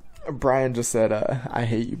know. Brian just said, I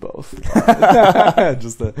hate you both.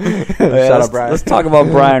 Just shout out Brian. Let's talk about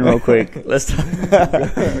Brian real quick.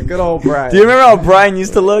 Good old Brian. Do you remember how Brian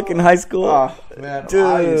used to look in high school? Oh, man, dude.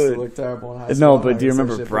 I used to look terrible in high school. No, but do you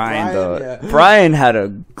remember Brian though? Yeah. Brian had a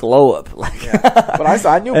glow up. Like, but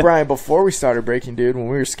I knew Brian before we started breaking, dude. When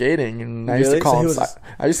we were skating, and I used to call him.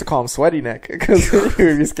 I used to call him Sweaty Neck because he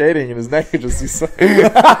would be skating and his neck would just be sweaty.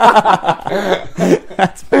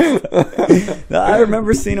 I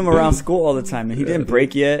remember seeing him around school all the time, and he didn't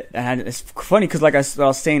break yet. And it's funny because, like I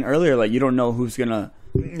was saying earlier, like you don't know who's gonna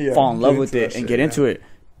fall in love with it and get into it.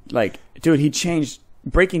 Like, dude,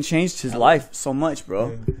 breaking changed his life so much,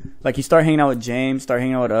 bro. Like, he started hanging out with James, started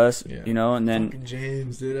hanging out with us, you know, and then fucking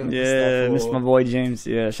James, dude. miss my boy James.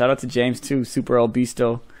 Yeah, shout out to James too, Super El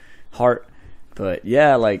Bisto, heart. But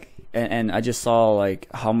yeah, like, and I just saw like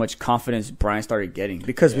how much confidence Brian started getting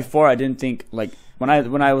because before I didn't think like. When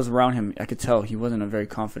I was around him, I could tell he wasn't a very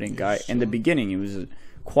confident guy. In the beginning, he was a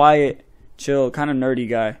quiet, chill, kind of nerdy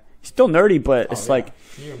guy. He's still nerdy, but it's like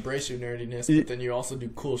you embrace your nerdiness, but then you also do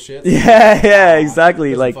cool shit. Yeah,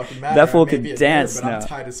 exactly. Like that fool could dance now. I'm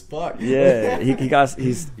tight as fuck. Yeah,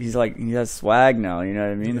 he's like he has swag now. You know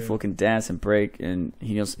what I mean? The fool can dance and break, and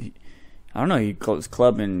he knows. I don't know. He goes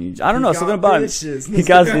clubbing. I don't know something about him. He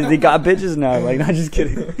got bitches now. Like, not just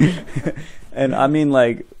kidding. And I mean,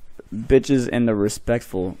 like. Bitches in the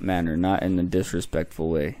respectful manner, not in the disrespectful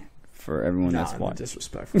way. For everyone that's watching,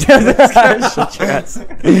 disrespectful. Shut your ass.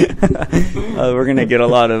 We're gonna get a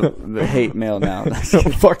lot of hate mail now.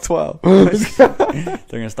 Fuck 12. They're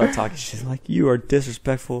gonna start talking shit like you are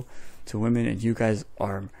disrespectful to women and you guys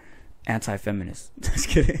are anti-feminist. Just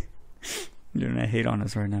kidding. You're gonna hate on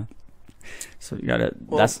us right now. So you gotta.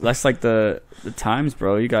 That's like the times,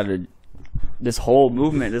 bro. You gotta. This whole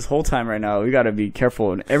movement, this whole time right now, we got to be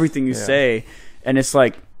careful in everything you say. And it's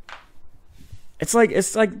like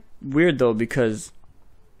weird though, because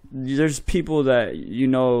there's people that, you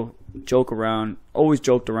know, always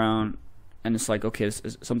joked around. And it's like, okay,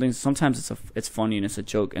 sometimes it's funny and it's a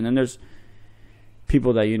joke. And then there's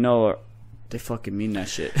people that, you know, they fucking mean that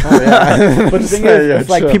shit. Oh, yeah. But the thing is, it's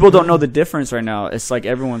like people don't know the difference right now. It's like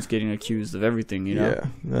everyone's getting accused of everything, you know? Yeah,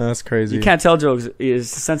 no, that's crazy. You can't tell jokes.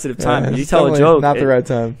 It's a sensitive time. You tell a joke, not the right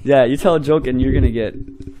time. Yeah, you tell a joke and you're gonna get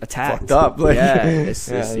attacked. Fucked up. Like,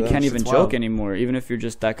 You can't even joke anymore, even if you're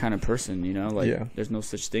just that kind of person, you know? Like, there's no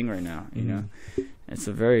such thing right now, you know? It's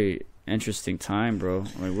a very interesting time, bro.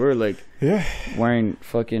 Like, we're like wearing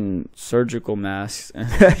fucking surgical masks.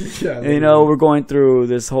 You know, we're going through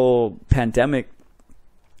this whole pandemic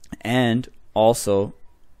and also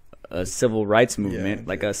a civil rights movement,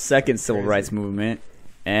 like a second civil rights movement,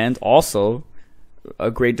 and also a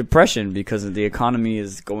Great Depression because the economy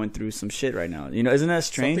is going through some shit right now. You know, isn't that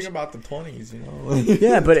strange? Something about the 20s, you know?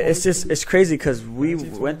 Yeah, but it's crazy because we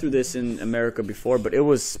went through this in America before, but it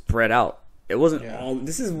was spread out. It wasn't all.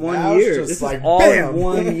 This is one now year. This is like, all bam! in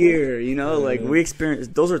 1 year. You know, like we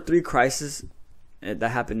experienced. Those are 3 crises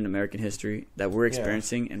that happened in American history that we're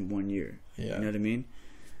experiencing in 1 year. Yeah. You know what I mean?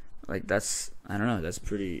 Like I don't know. That's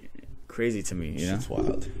pretty crazy to me. You know, it's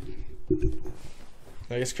wild.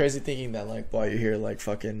 Like, it's crazy thinking that, like, while you hear like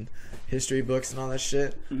fucking history books and all that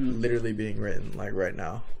shit, literally being written like right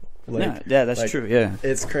now. Like, yeah, that's true. Yeah,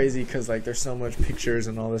 it's crazy because like there's so much pictures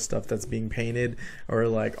and all this stuff that's being painted, or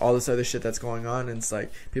like all this other shit that's going on, and it's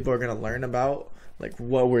like people are gonna learn about like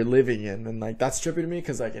what we're living in, and like that's trippy to me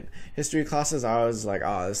because like in history classes I was like,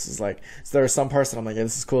 oh, this is like, so there are some parts that I'm like, yeah,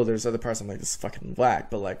 this is cool. There's other parts I'm like, this is fucking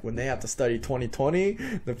whack. But like when they have to study 2020,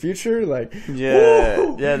 the future, like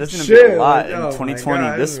yeah, there's gonna be a lot in 2020.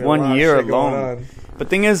 God, this 1 year alone. But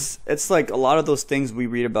thing is, it's like a lot of those things we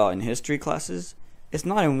read about in history classes. It's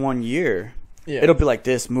not in 1 year. Yeah. It'll be like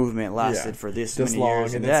this movement lasted for this many long,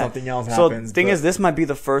 years, and then something else happens. So the thing is, this might be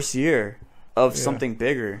the first year of something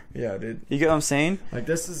bigger. Yeah, dude. You get what I'm saying? Like,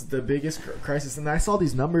 this is the biggest crisis, and I saw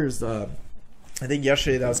these numbers. I think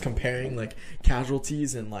yesterday that was comparing like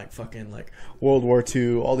casualties in like fucking like World War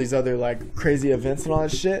II, all these other like crazy events and all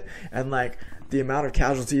that shit, and like the amount of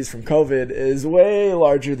casualties from COVID is way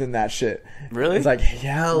larger than that shit. Really? It's like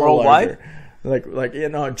hell worldwide. Larger. Like you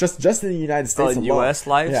know, just in the United States alone. U.S.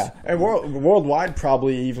 lives, and worldwide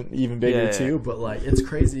probably even bigger too. But like it's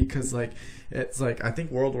crazy because like it's like I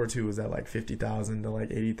think World War II was at like 50,000 to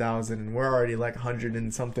like 80,000, and we're already like 100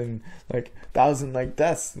 and something like thousand like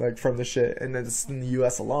deaths like from the shit, and it's in the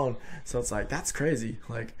U.S. alone. So it's like that's crazy.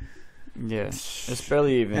 Like yeah, it's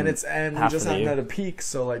barely even. And we just haven't had a peak,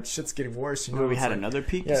 so like shit's getting worse. You know, we had like, another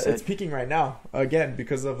peak. Yeah, it's peaking right now again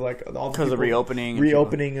because of like all the because of reopening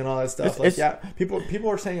and all that stuff. People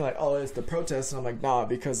are saying like, oh, it's the protests, and I'm like, nah,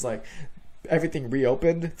 because like everything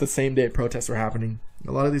reopened the same day protests were happening.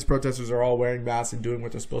 A lot of these protesters are all wearing masks and doing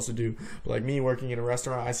what they're supposed to do. But like me working in a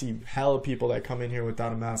restaurant, I see hella people that come in here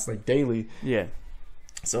without a mask like daily. Yeah.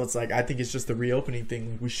 So it's like I think it's just the reopening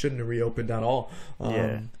thing. We shouldn't have reopened at all.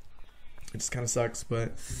 It just kind of sucks,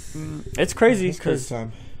 but it's crazy because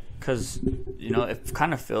you know it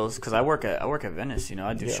kind of feels because I work at Venice. You know,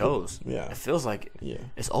 I do shows. Yeah, it feels like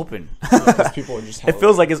it's open. Because people are just. It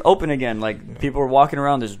feels like it's open again. Like people are walking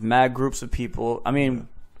around. There's mad groups of people. I mean,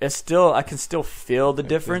 it's still I can still feel the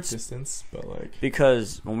difference. Distance, but like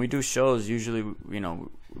because when we do shows, usually we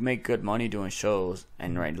make good money doing shows,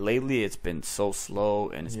 and lately it's been so slow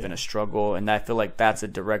and it's been a struggle, and I feel like that's a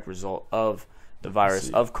direct result of the virus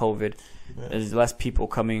of COVID. There's less people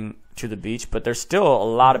coming to the beach, but there's still a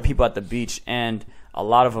lot of people at the beach, and a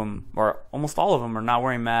lot of them, or almost all of them, are not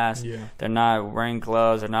wearing masks. They're not wearing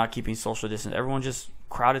gloves. They're not keeping social distance. Everyone just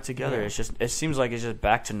crowded together. It seems like it's just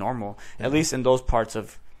back to normal, at least in those parts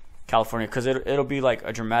of California, because it'll be like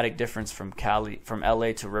a dramatic difference from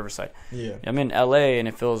LA to Riverside. I'm in LA and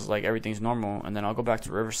it feels like everything's normal, and then I'll go back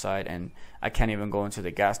to Riverside and I can't even go into the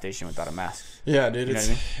gas station without a mask. Yeah, dude,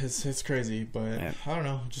 it's crazy, but I don't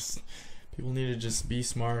know, just people need to just be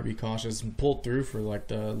smart, be cautious, and pull through for like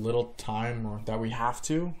the little time that we have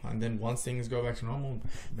to, and then once things go back to normal,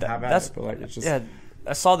 that's it. But like it's just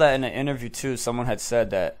I saw that in an interview too. Someone had said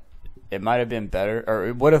that it might have been better, or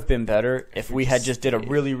it would have been better if we had just did a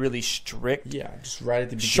really, really strict, just right at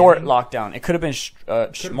the beginning. Short lockdown. It could have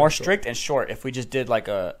been more strict and short if we just did like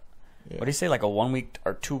a, what do you say, like a 1 week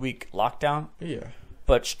or 2 week lockdown? Yeah.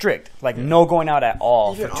 But strict, like no going out at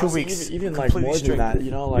all even, for 2 honestly, weeks. Even like more strict than that,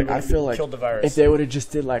 you know, like I feel like if they would have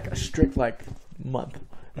just did like a strict like month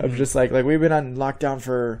of just like we've been on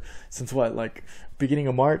lockdown since what, like beginning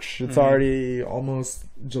of March. It's already almost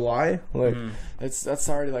July. Like that's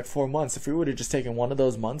already like 4 months. If we would have just taken one of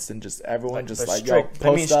those months and just everyone just like strict.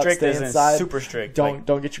 Post up, strict stay inside, super strict. Don't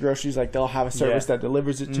get your groceries. Like they'll have a service that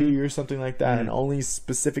delivers it to you or something like that, and only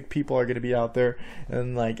specific people are going to be out there,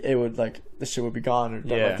 and like it would like the shit would be gone. Or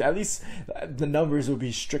like, at least the numbers would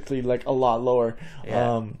be strictly like a lot lower.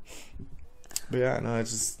 But yeah, no,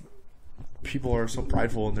 it's just people are so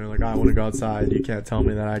prideful and they're like, I want to go outside. You can't tell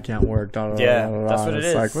me that I can't work. That's what it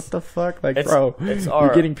is. Like, what the fuck? Like, bro,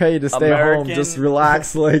 you're getting paid to stay home. Just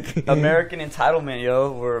relax. Like American entitlement,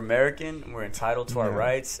 yo. We're American. We're entitled to our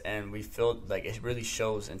rights, and we feel like it really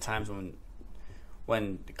shows in times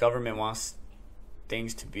when the government wants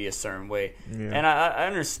things to be a certain way. Yeah. And I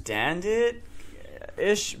understand it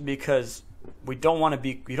ish, because we don't want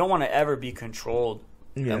to ever be controlled,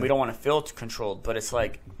 and we don't want to feel controlled. But it's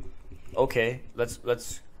like, okay,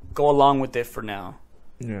 let's go along with it for now.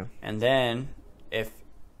 Yeah. And then if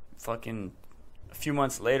fucking a few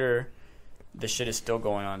months later the shit is still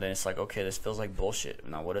going on, then it's like, okay, this feels like bullshit.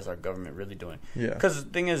 Now what is our government really doing? Yeah. Because the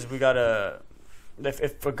thing is, we gotta,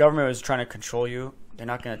 if a government was trying to control you, they're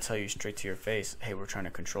not gonna tell you straight to your face, hey, we're trying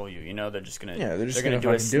to control you. You know, they're just gonna do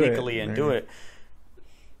it sneakily and do it.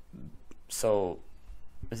 So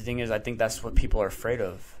the thing is, I think that's what people are afraid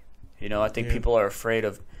of. You know, I think people are afraid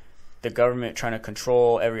of the government trying to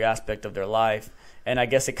control every aspect of their life. And I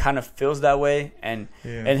guess it kind of feels that way. And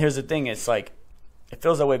here's the thing, it's like, it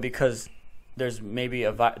feels that way because there's maybe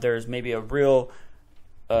a real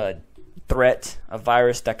threat, a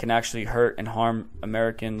virus that can actually hurt and harm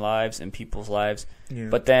American lives and people's lives. Yeah.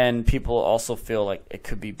 But then people also feel like it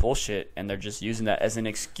could be bullshit, and they're just using that as an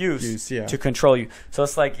excuse to control you. So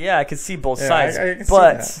it's like, I can see both sides,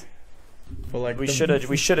 but like we should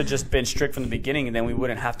have just been strict from the beginning, and then we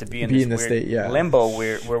wouldn't have to be in this weird state, limbo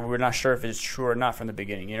where we're not sure if it's true or not from the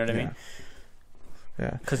beginning. You know what I mean?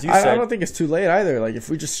 Yeah, because I don't think it's too late either. Like, if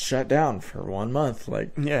we just shut down for 1 month,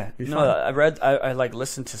 like, I like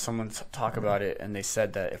listened to someone talk about it, and they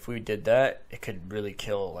said that if we did that, it could really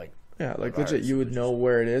kill like legit, you would know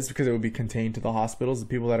where it is because it would be contained to the hospitals. The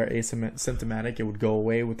people that are asymptomatic, it would go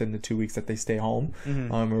away within the 2 weeks that they stay home,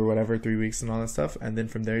 or whatever, 3 weeks and all that stuff. And then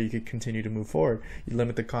from there, you could continue to move forward. You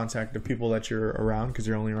limit the contact of people that you're around because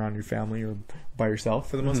you're only around your family or by yourself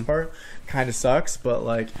for the most part. Kind of sucks, but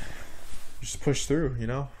like, just push through, you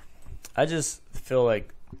know? I just feel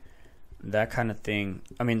like that kind of thing.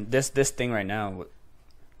 I mean, this thing right now,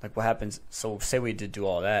 like, what happens? So say we did do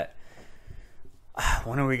all that.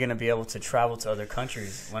 When are we going to be able to travel to other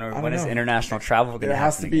countries? When is international travel going to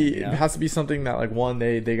happen? It has to be something that, like, one,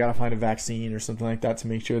 they got to find a vaccine or something like that to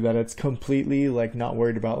make sure that it's completely, like, not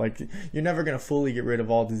worried about, like, you're never going to fully get rid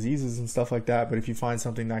of all diseases and stuff like that. But if you find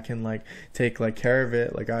something that can, like, take, like, care of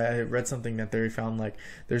it, like, I read something that they found, like,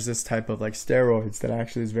 there's this type of, like, steroids that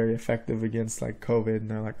actually is very effective against, like, COVID.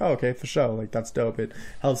 And they're like, oh, okay, for sure. Like, that's dope. It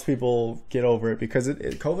helps people get over it because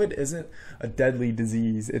COVID isn't a deadly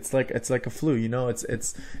disease. It's like a flu, you know?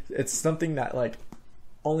 It's something that, like,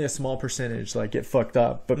 only a small percentage, like, get fucked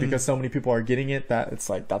up, but because so many people are getting it, that it's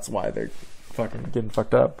like, that's why they're fucking getting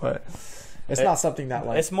fucked up. But it's not something that,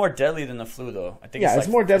 like, it's more deadly than the flu, though. I think it's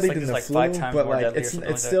more deadly than the flu, but like,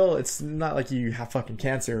 it's not like you have fucking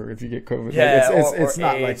cancer if you get COVID. Yeah, like, it's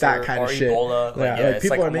not like that kind of shit. Ebola. Like, like,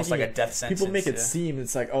 people are almost like a death sentence. People make it seem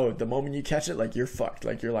it's like, oh, the moment you catch it, like, you're fucked,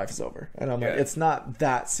 like, your life's over. And I'm like, it's not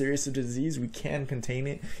that serious a disease. We can contain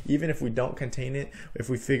it. Even if we don't contain it, if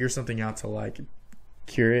we figure something out to, like,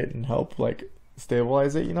 cure it and help, like,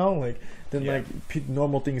 stabilize it, you know, like, then like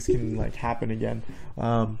normal things can, like, happen again.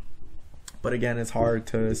 But again, it's hard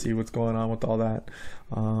to see what's going on with all that.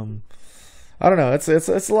 I don't know. It's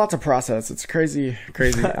a lot to process. It's crazy.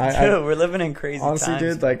 Dude, we're living in crazy honestly, times.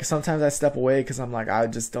 Honestly, dude, like, sometimes I step away because I'm like, I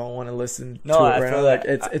just don't want to listen to it right now. Like,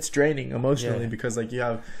 it's draining emotionally because, like, you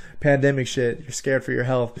have pandemic shit. You're scared for your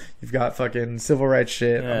health. You've got fucking civil rights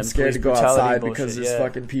shit. I'm scared to go outside because there's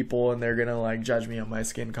fucking people and they're gonna, like, judge me on my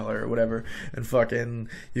skin color or whatever. And fucking,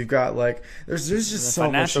 you've got, like, there's just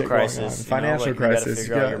so much shit going on. Financial crisis. You gotta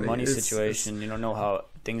figure out your money situation. You don't know how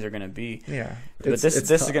things are gonna be. Yeah, but this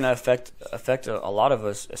is gonna affect a lot of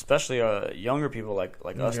us, especially younger people like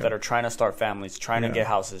us that are trying to start families, trying to get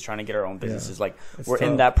houses, trying to get our own businesses. Like, we're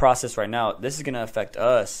in that process right now. This is gonna affect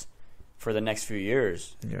us for the next few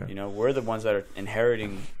years. You know, we're the ones that are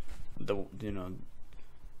inheriting the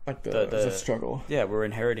struggle. Yeah, we're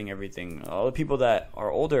inheriting everything. All the people that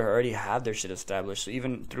are older already have their shit established. So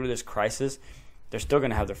even through this crisis, they're still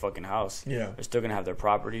going to have their fucking house. Yeah. They're still going to have their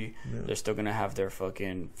property. Yeah. They're still going to have their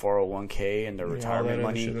fucking 401k and their retirement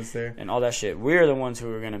money and all that shit. We're the ones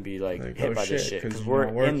who are going to be, like hit by this shit because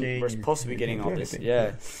we're supposed to be getting all this.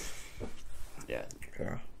 Yeah.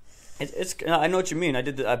 It's I know what you mean. I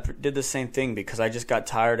did the same thing because I just got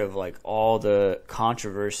tired of, like, all the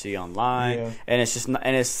controversy online, and it's just not,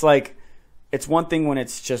 and it's like, it's one thing when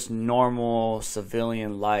it's just normal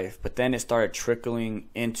civilian life, but then it started trickling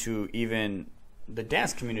into even the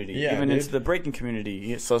dance community, into the breaking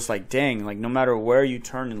community. So it's like, dang, like, no matter where you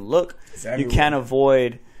turn and look, you can't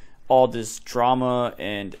avoid all this drama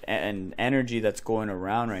and energy that's going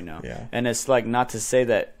around right now. Yeah. And it's like, not to say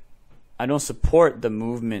that I don't support the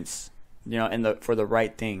movements, you know, for the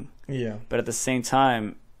right thing. Yeah. But at the same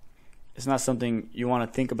time, it's not something you want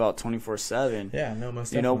to think about 24/7. Yeah, no,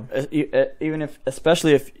 most definitely. You know, even if,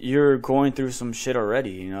 especially if you're going through some shit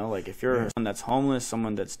already, you know, like if you're someone that's homeless,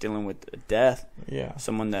 someone that's dealing with death,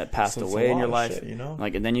 someone that passed away in your life, shit, you know?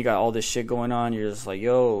 like, and then you got all this shit going on, you're just like,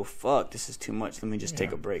 yo, fuck, this is too much. Let me just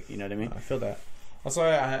take a break. You know what I mean? I feel that. Also,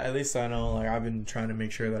 at least I know, like, I've been trying to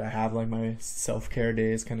make sure that I have, like, my self-care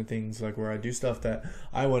days kind of things, like, where I do stuff that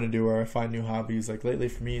I want to do, or I find new hobbies. Like, lately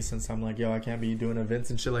for me, since I'm like, yo, I can't be doing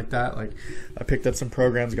events and shit like that, like, I picked up some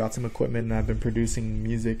programs, got some equipment, and I've been producing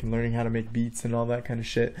music and learning how to make beats and all that kind of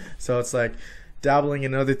shit. So it's like dabbling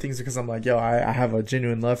in other things, because I'm like, yo, I have a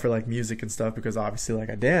genuine love for, like, music and stuff, because obviously,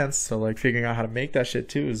 like, I dance, so, like, figuring out how to make that shit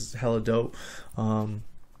too is hella dope.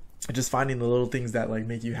 Just finding the little things that, like,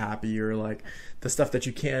 make you happy, or, like, the stuff that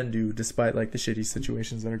you can do despite, like, the shitty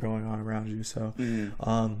situations that are going on around you. So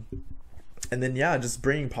and then just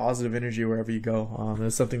bringing positive energy wherever you go. It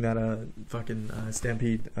was something that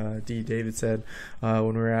Stampede D David said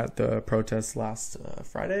when we were at the protest last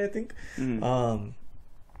Friday, I think. I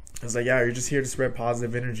was like, yeah, you're just here to spread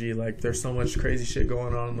positive energy. Like, there's so much crazy shit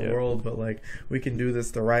going on in the world, but, like, we can do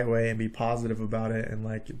this the right way and be positive about it. And,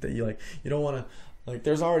 like, you don't want to, like,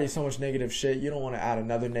 there's already so much negative shit. You don't want to add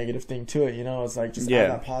another negative thing to it, you know? It's like, just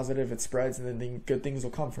add that positive, it spreads, and then good things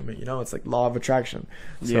will come from it, you know? It's like law of attraction.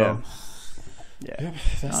 So,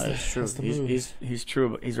 that's true. He's true,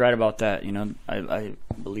 but he's right about that, you know? I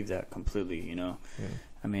believe that completely, you know? Yeah.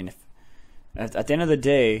 I mean, if, at the end of the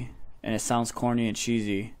day, and it sounds corny and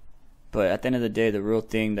cheesy, but at the end of the day, the real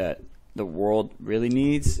thing that the world really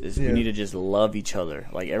needs is we need to just love each other.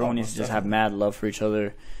 Like, everyone needs to just have mad love for each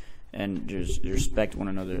other and just respect one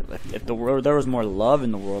another. Like, if there was more love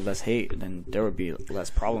in the world, less hate, then there would be less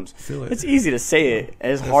problems. It's easy to say it.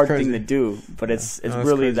 It's a hard thing to do, but it's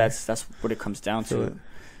really that's what it comes down to.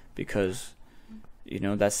 Because, you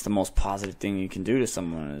know, that's the most positive thing you can do to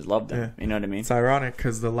someone, is love them. You know what I mean? It's ironic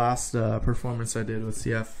because the last performance I did with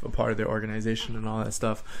CF, a part of the organization and all that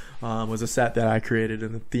stuff, was a set that I created,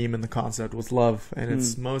 and the theme and the concept was love. And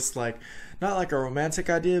it's most like, not like a romantic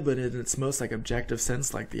idea, but in its most, like, objective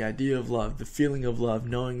sense, like the idea of love, the feeling of love,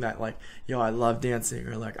 knowing that, like, yo, I love dancing,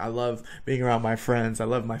 or, like, I love being around my friends, I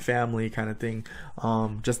love my family, kind of thing.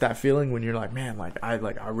 Just that feeling when you're like, man, I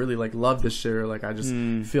really, like, love this shit, or, like, I just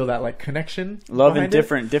feel that, like, connection. Love in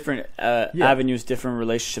different avenues, different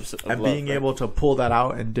relationships of and love, being able to pull that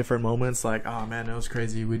out in different moments. Like, oh man, that was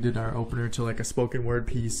crazy. We did our opener to, like, a spoken word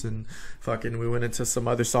piece, and fucking we went into some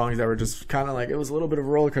other songs that were just kind of like, it was a little bit of a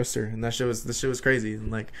roller coaster, and this shit was crazy. And,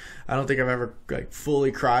 like, I don't think I've ever, like,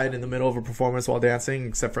 fully cried in the middle of a performance while dancing,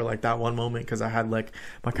 except for, like, that one moment, because I had, like,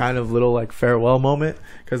 my kind of little, like, farewell moment.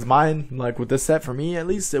 Because mine, like, with this set, for me at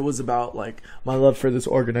least, it was about, like, my love for this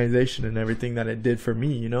organization and everything that it did for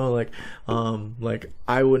me, you know? Like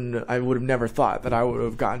I would have never thought that I would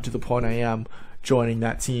have gotten to the point I am joining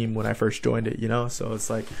that team when I first joined it, you know? So it's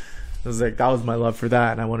like, it was like, that was my love for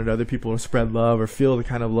that, and I wanted other people to spread love or feel the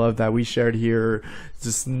kind of love that we shared here, or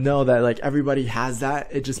just know that, like, everybody has that,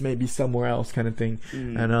 it just may be somewhere else, kind of thing.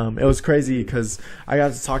 And it was crazy because I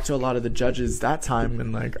got to talk to a lot of the judges that time,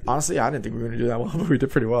 and, like, honestly, I didn't think we were gonna do that well, but we did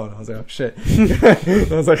pretty well. And I was like, oh shit.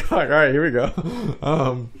 I was like, all right, here we go.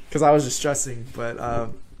 Because I was just stressing, but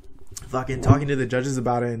fucking talking to the judges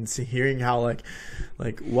about it and hearing how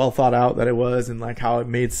like well thought out that it was, and like how it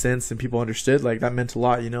made sense and people understood, like, that meant a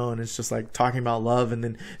lot, you know? And it's just like talking about love, and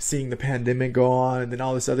then seeing the pandemic go on, and then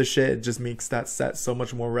all this other shit, it just makes that set so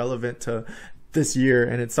much more relevant to this year.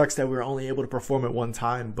 And it sucks that we were only able to perform it one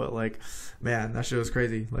time, but, like, man, that shit was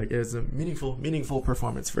crazy. Like, it was a meaningful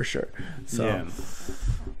performance for sure. So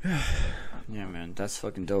yeah, man, that's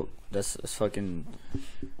fucking dope. That's fucking,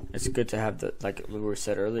 it's good to have the, like we were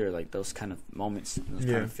said earlier, like, those kind of moments, those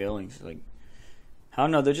kind of feelings. Like, I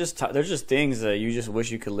don't know, they're just things that you just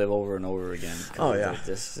wish you could live over and over again. Oh yeah,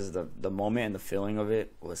 this is the moment, and the feeling of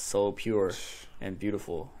it was so pure and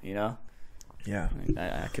beautiful, you know? Yeah.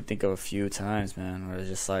 I could think of a few times, man, where it's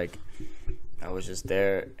just like, I was just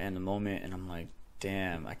there in the moment, and I'm like,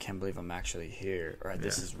 damn, I can't believe I'm actually here, or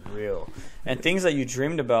this is real. And things that you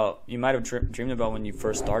dreamed about, you might have dreamed about when you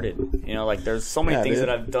first started. You know, like, there's so many things that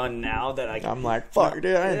I've done now that I'm like, fuck,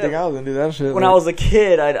 dude, I didn't think I was gonna do that shit. When I was a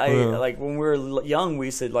kid, I like, when we were young, we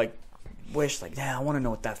used to, like, wish, like, yeah, I want to know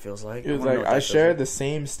what that feels like. It was like I shared the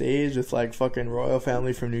same stage with like fucking royal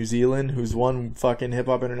family from New Zealand, who's won fucking hip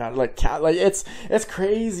hop international. Like it's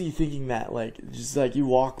crazy thinking that like just like you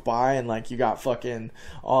walk by and like you got fucking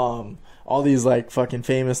all these like fucking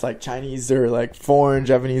famous like Chinese or like foreign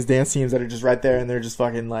Japanese dance teams that are just right there, and they're just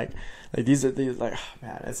fucking like these like, oh,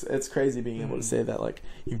 man, it's crazy being able to say that like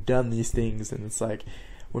you've done these things. And it's like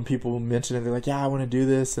when people mention it, they're like, yeah, I want to do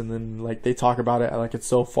this, and then like they talk about it like it's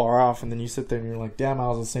so far off, and then you sit there and you're like, damn, I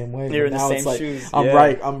was the same way. You're in now the it's same like shoes.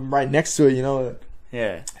 I'm right next to it, you know.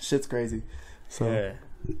 Yeah, shit's crazy. So yeah.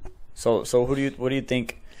 So what do you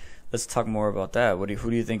think? Let's talk more about that.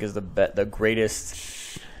 Who do you think is the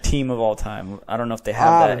greatest team of all time? I don't know if they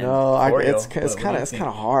have that. I don't know. Choreo, it's kind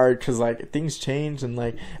of hard because like things change, and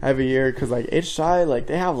like every year, because like HSI, like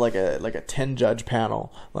they have like a 10 judge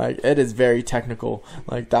panel. Like it is very technical.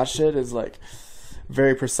 Like that shit is like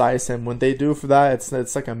very precise, and when they do for that,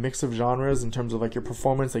 it's like a mix of genres in terms of like your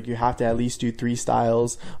performance. Like you have to at least do 3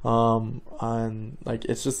 styles. And like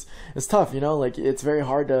it's tough, you know. Like it's very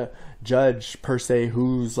hard to judge per se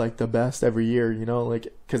who's like the best every year, you know,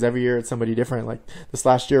 like because every year it's somebody different. Like this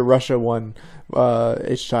last year Russia won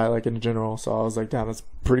HCHI like in general, so I was like, damn, that's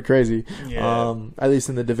pretty crazy. At least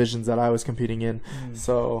in the divisions that I was competing in.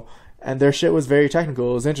 So, and their shit was very technical.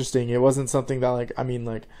 It was interesting. It wasn't something that like, I mean,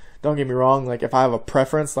 like, don't get me wrong, like if I have a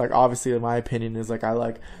preference, like obviously my opinion is like I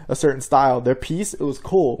like a certain style. Their piece, it was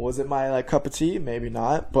cool. Was it my like cup of tea? Maybe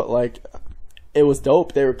not, but like it was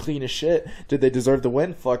dope. They were clean as shit. Did they deserve the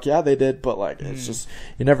win? Fuck yeah, they did. But like, it's just,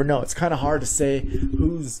 you never know. It's kind of hard to say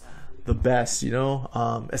who's the best, you know,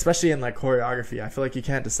 especially in like choreography. I feel like you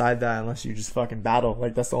can't decide that unless you just fucking battle.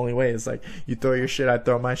 Like that's the only way. It's like you throw your shit, I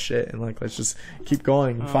throw my shit, and like let's just keep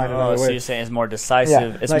going and find another way. So you're saying it's more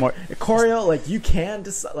decisive. Yeah, it's like, more choreo. Like you can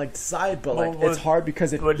decide, but like it's hard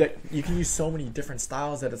because like, you can use so many different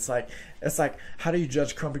styles that it's like how do you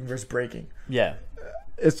judge crumping versus breaking? Yeah.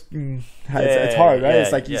 It's hard, right? Yeah,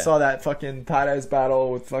 it's like you saw that fucking tie-dyes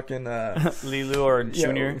battle with fucking Lilu or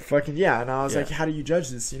Junior. And I was like, how do you judge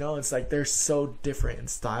this? You know, it's like they're so different in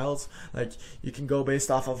styles. Like you can go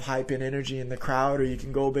based off of hype and energy in the crowd, or you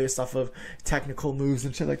can go based off of technical moves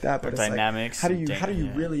and shit like that. But it's dynamics. Like, how do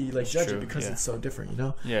you really like judge it because it's so different? You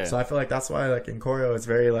know. Yeah. So I feel like that's why like in choreo it's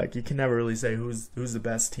very like you can never really say who's the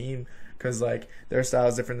best team. Because like their style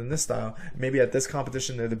is different than this style. Maybe at this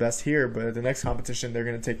competition they're the best here, but at the next competition they're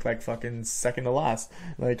gonna take like fucking second to last.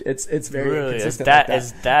 Like it's very inconsistent.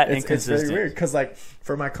 Is that inconsistent? It's very weird. Because like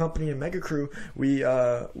for my company in Mega Crew, we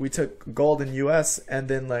took gold in US, and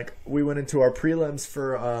then like we went into our prelims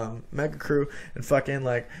for Mega Crew, and fucking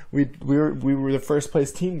like we were the first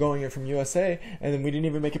place team going in from USA, and then we didn't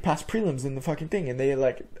even make it past prelims in the fucking thing. And they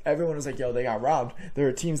like everyone was like, yo, they got robbed. There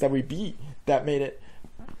are teams that we beat that made it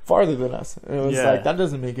farther than us. And it was like that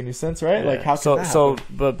doesn't make any sense, right? Like how can that happen?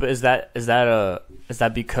 But is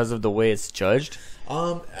that because of the way it's judged?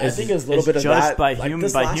 I think it was a little bit of that. By like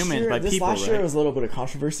humans, by people. This last year was a little bit of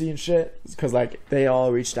controversy and shit, because like they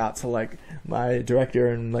all reached out to like my director,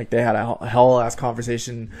 and like they had a hell ass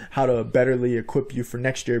conversation how to betterly equip you for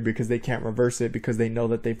next year, because they can't reverse it because they know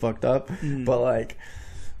that they fucked up. But like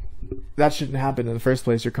that shouldn't happen in the first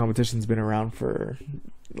place. Your competition's been around for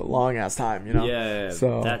a long ass time, you know. Yeah.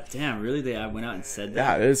 So really they went out and said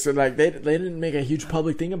that. Yeah, it's like they didn't make a huge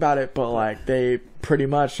public thing about it, but like they pretty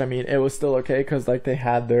much. I mean, it was still okay because like they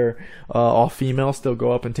had their all female still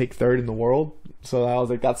go up and take third in the world. So I was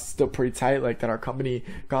like, that's still pretty tight. Like that our company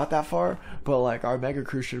got that far, but like our Mega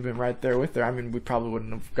Crew should have been right there with her. I mean, we probably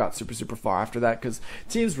wouldn't have got super far after that because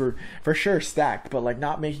teams were for sure stacked, but like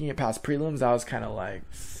not making it past prelims, I was kind of like.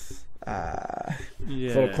 A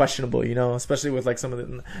little questionable, you know, especially with like some of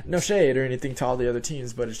the no shade or anything to all the other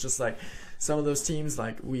teams, but it's just like some of those teams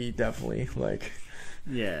like we definitely like.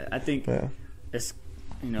 Yeah, I think it's,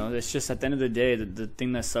 you know, it's just at the end of the day the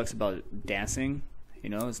thing that sucks about dancing, you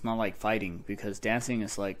know, it's not like fighting, because dancing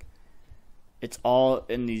is like it's all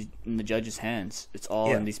in the judges' hands. It's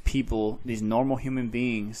all in these people, these normal human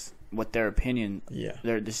beings. What their opinion?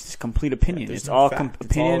 This is complete opinion. It's all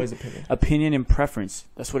opinion and preference.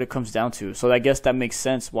 That's what it comes down to. So I guess that makes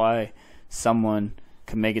sense why someone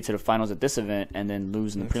can make it to the finals at this event and then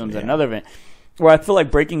lose in the prelims at another event. Where I feel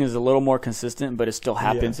like breaking is a little more consistent, but it still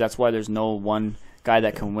happens. That's why there's no one guy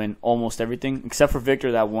that can win almost everything, except for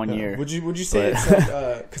Victor that one year. Would you say it's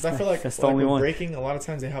like because I feel like, that's the only one. Breaking, a lot of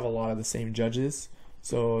times they have a lot of the same judges.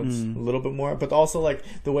 So it's a little bit more, but also like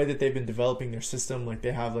the way that they've been developing their system, like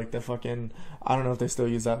they have like the fucking, I don't know if they still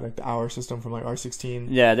use that, like the hour system from like R16.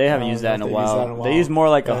 Yeah, they haven't used that in a while. They use more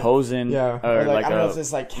like a Hosen, or like I don't know a if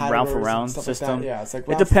it's like round for round system. Like yeah, it's like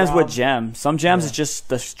it depends what jam. Some jams is just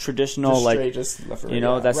the traditional, just straight, just left you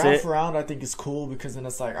know, that's round it. For round, I think is cool because then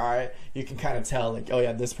it's like, all right, you can kind of tell like, oh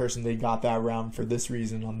yeah, this person, they got that round for this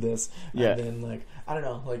reason on this. And then like, I don't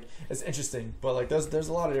know, like it's interesting, but like there's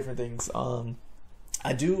a lot of different things.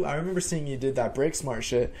 I remember seeing you did that break smart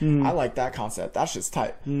shit. I like that concept. That shit's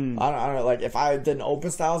tight. I don't know, like if I did an open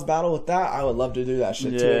styles battle with that, I would love to do that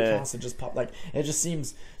shit too. It concept just pop, like it just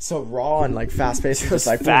seems so raw and like fast paced. It's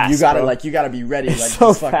like fast, you gotta be ready. Like so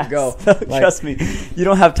just fucking go. Like, trust me, you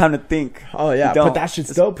don't have time to think. Oh yeah, but that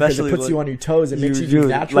shit's dope because it puts you on your toes. It makes you do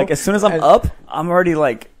natural. Like as soon as I'm up, I'm already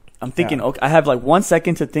like. I'm thinking, okay, I have like 1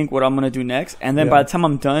 second to think what I'm going to do next. And then by the time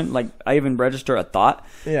I'm done, like I even register a thought.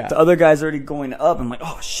 Yeah. The other guy's already going up. I'm like,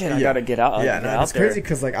 oh shit, I got to get out. It's crazy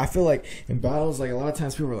because like I feel like in battles, like a lot of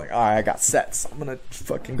times people are like, all right, I got sets. I'm going to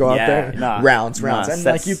fucking go out there. Rounds. And sets,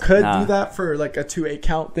 like you could do that for like a 2-8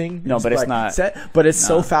 count thing. No, but it's like not. Set, but it's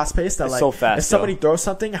so fast paced that like so fast, if somebody throws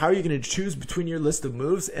something, how are you going to choose between your list of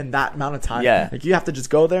moves in that amount of time? Yeah. Like you have to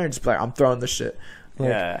just go there and just be like, I'm throwing this shit.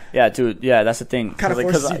 Like, yeah, dude. Yeah, that's the thing. Kind of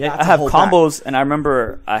forces you I have combos, and I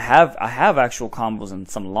remember I have actual combos and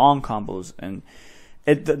some long combos, and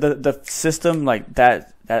the system like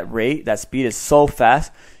that rate, that speed is so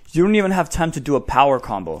fast. You don't even have time to do a power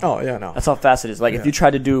combo. Oh yeah, no. That's how fast it is. Like if you try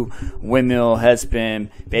to do windmill, head spin,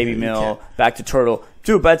 baby mill, back to turtle,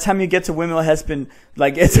 dude. By the time you get to windmill, head spin,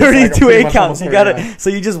 like it's already like 2-8 counts. You gotta, so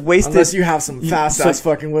you just wasted. Unless you have some fast ass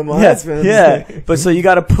fucking windmill head spins. Yeah, but so you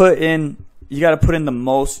gotta put in. You got to put in the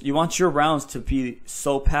most. You want your rounds to be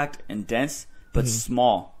so packed and dense, but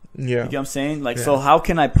small. Yeah. You get what I'm saying? Like, so how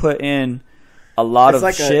can I put in a lot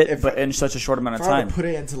of shit, but in such a short amount of time? To put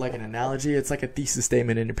it into like an analogy, it's like a thesis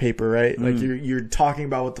statement in your paper, right? Like you're talking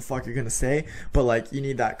about what the fuck you're going to say, but like you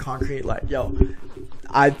need that concrete, like, yo,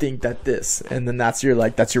 I think that this, and then that's your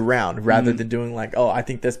round, rather than doing like, oh, I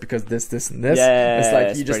think this because this, and this. Yeah, it's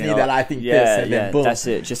like you just need that I think this, and then boom. That's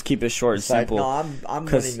it. Just keep it short and simple. Like, no, I'm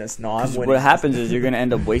winning this. No, I'm winning. What happens is you're gonna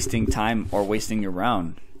end up wasting time or wasting your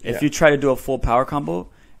round. If you try to do a full power combo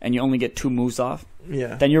and you only get 2 moves off,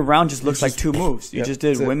 then your round just looks like 2 moves. You just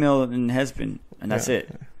did windmill and head spin, and that's it.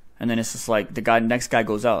 And then it's just like the next guy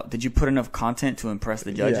goes out. Did you put enough content to impress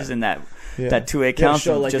the judges in that 2-8 counts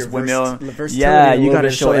of like just windmill? Yeah, you got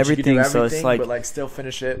to show everything. So it's like, but like still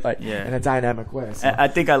finish it like in a dynamic way. So. I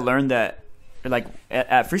think I learned that like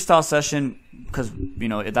at freestyle session, because you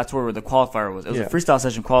know that's where the qualifier was. It was a freestyle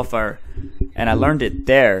session qualifier, and I learned it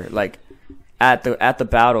there. Like at the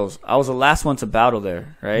battles, I was the last one to battle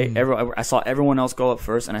there, right? I saw everyone else go up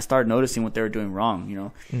first, and I started noticing what they were doing wrong, you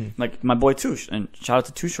know? Like my boy Touche, and shout out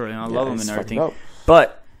to Touche, and I love him and everything.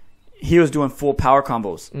 But he was doing full power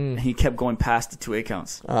combos, and he kept going past the 2-8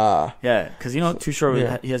 counts. Yeah, because you know Touche,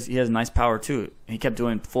 he has nice power too. He kept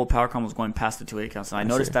doing full power combos going past the 2-8 counts, and I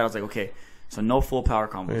noticed that. I was like, okay, so no full power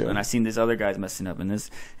combos, and I seen these other guys messing up, and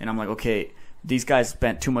I'm like, okay. These guys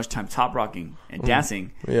spent too much time top rocking and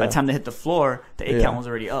dancing. By the time they hit the floor, the 8 count was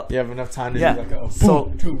already up. You have enough time to do like a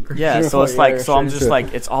so it's like I'm just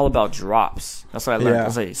like it's all about drops. That's what I learned. I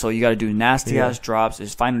was like, so you got to do nasty ass drops.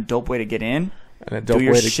 Just find a dope way to get in, do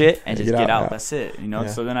your shit, and just get out. That's it. You know.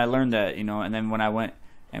 So then I learned that. You know, and then when I went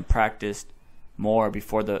and practiced more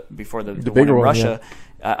before the one in Russia.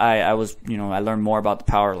 I was, you know, I learned more about the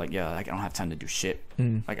power. Like, I don't have time to do shit.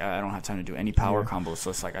 Like, I don't have time to do any power combos. So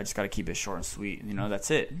it's like I just got to keep it short and sweet. You know, that's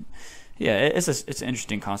it. Yeah, it's an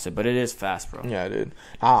interesting concept, but it is fast, bro. Yeah, dude.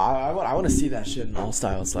 I want to see that shit in all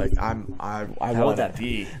styles. Like, I how would that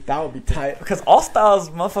be? That would be tight. Because all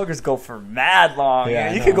styles, motherfuckers go for mad long.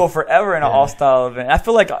 Yeah, you could go forever in an all style event. I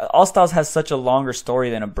feel like all styles has such a longer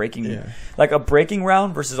story than a breaking, like a breaking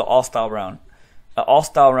round versus an all style round. An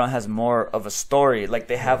all-style round has more of a story. Like,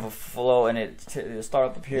 they have a flow, and it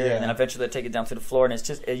start up here, and then eventually they take it down to the floor, and it's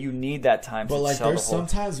just, you need that time to tell the whole. But, like, there's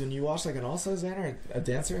sometimes when you watch, like, an all-stars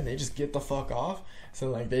dancer, and they just get the fuck off. So,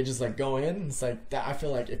 like, they just, like, go in. It's like, that. I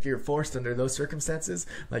feel like if you're forced under those circumstances,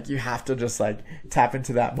 like, you have to just, like, tap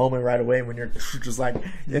into that moment right away when you're just, like,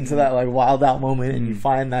 into that, like, wild out moment, and you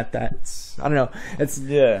find that I don't know.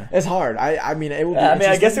 It's hard. I mean, it would be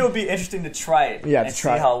I guess it would be interesting to try it. Yeah, and see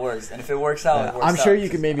how it works. And if it works out, it works out. I'm sure you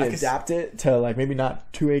can maybe adapt it to, like, maybe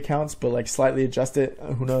not 2-8 counts, but, like, slightly adjust it.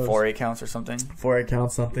 Who knows? 4-8 counts or something. 4-8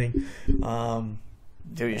 counts something.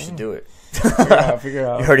 Dude, you should do it. Figure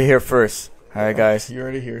out. You heard it here first. All right, guys. You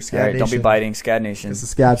already hear SCAD Nation. Don't be biting, SCAD Nation. It's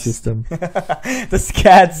the SCAD system. The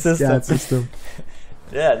SCAD system.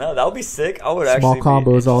 Yeah, no, that would be sick. I would Small actually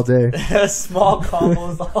combos all day. Small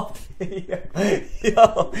combos all day.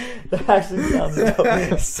 Yo, that actually sounds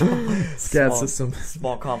dope. Scat system.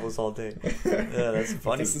 Small combos all day. Yeah, that's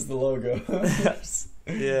funny. This is the logo.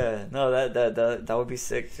 Yeah, no, that would be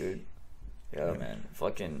sick, dude. Yeah, man.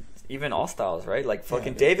 Fucking even All Styles, right? Like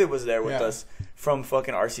fucking David was there with us from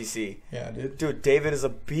fucking RCC. Yeah, dude. Dude, David is a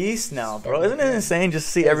beast now, bro. Isn't it insane just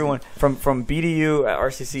to see everyone from BDU at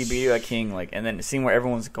RCC, BDU at King, like, and then seeing where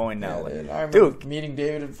everyone's going now? Yeah, like, dude. I remember meeting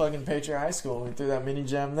David at fucking Patriot High School. We threw that mini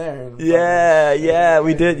jam there. And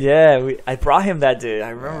we did. Yeah, I brought him that day. I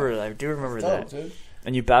remember. I do remember that. Dude.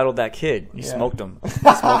 And you battled that kid. You smoked him. You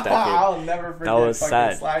smoked that kid. I'll never forget. That was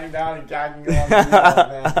sad. Sliding down and gagging on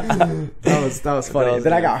the man. That was funny.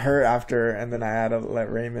 Then I got hurt after, and then I had to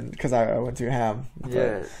let Raymond because I went to Ham.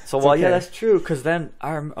 Yeah. So yeah, that's true. Because then I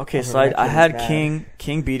had King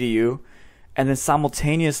BDU, and then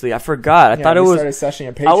simultaneously I forgot. I thought it was.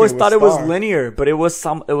 I always thought it was linear, but it was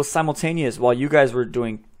simultaneous while you guys were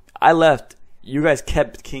doing. I left. You guys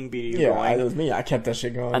kept King BDU going. Yeah, it was me. I kept that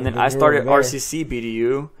shit going. And then I started RCC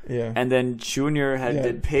BDU. Yeah. And then Junior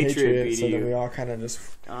did Patriot BDU. So then we all kind of just...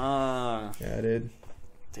 Yeah, dude.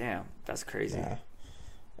 Damn, that's crazy. Yeah.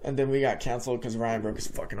 And then we got canceled because Ryan broke his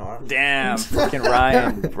fucking arm. Damn, fucking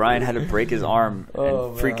Ryan. Ryan had to break his arm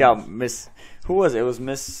and freak out Miss... Who was it? It was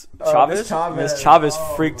Miss Chavez. Miss Chavez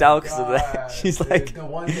freaked out because of that. She's like, the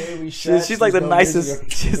one day we she's like the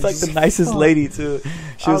nicest. She's like the nicest lady too.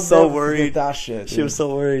 She was so worried. That shit. She was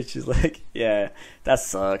so worried. She's like, yeah, that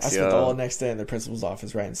sucks. I spent the whole next day in the principal's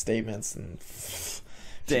office writing statements and.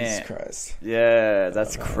 Damn. Jesus Christ. Yeah,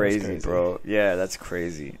 that's crazy, bro. Yeah, that's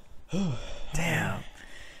crazy. Damn.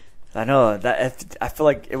 I know that. I feel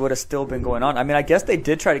like it would have still been going on. I mean, I guess they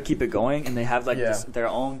did try to keep it going, and they have like their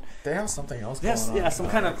own. They have something else going on. Yeah, some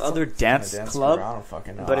kind of other dance club. I don't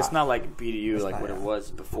fucking know. But it's not like BDU like what it was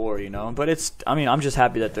before, you know. But it's. I mean, I'm just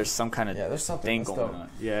happy that there's some kind of there's something thing going on.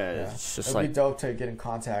 Yeah, it's just it'd be dope to get in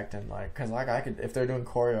contact and like, cause like I could, if they're doing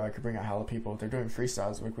choreo, I could bring out hella people. If they're doing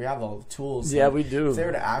freestyles, like we have all the tools. Yeah, we do. If they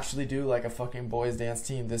were to actually do like a fucking boys dance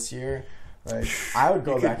team this year. Like I would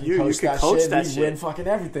go back and coach that shit. We'd win fucking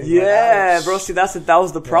everything. Yeah, like, bro. See, that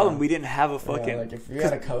was the problem. We didn't have a fucking. Like if you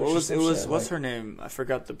had a coach, what's her name? I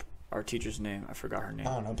forgot our teacher's name. I forgot her name.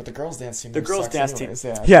 I don't know, but the girls dance team. The girls dance team.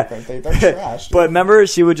 Yeah. They're trash. But remember,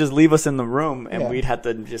 she would just leave us in the room, and we'd have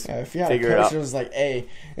to just figure it out. It was like, hey,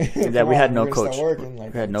 that we had no coach.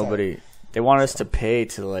 We had nobody. They wanted us to pay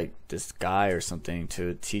to like this guy or something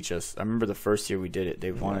to teach us. I remember the first year we did it.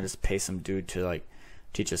 They wanted us to pay some dude to like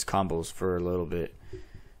teach us combos for a little bit,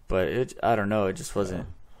 but I don't know. It just wasn't.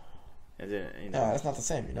 It didn't. You know. No, it's not the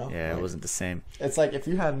same. You know. Yeah, it wasn't the same. It's like if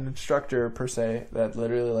you had an instructor per se that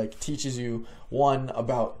literally like teaches you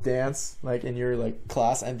about dance like in your like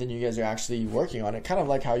class, and then you guys are actually working on it, kind of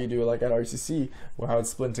like how you do it like at RCC, where how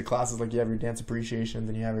it's split into classes. Like you have your dance appreciation,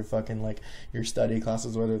 then you have your fucking like your study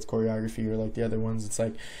classes, whether it's choreography or like the other ones. It's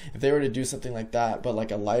like if they were to do something like that, but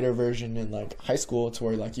like a lighter version in like high school, to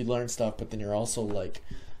where like you learn stuff, but then you're also like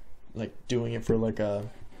doing it for like a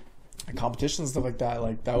competition and stuff like that.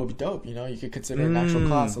 Like that would be dope. You know, you could consider an actual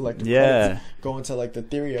class, so like go into like the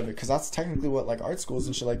theory of it, because that's technically what like art schools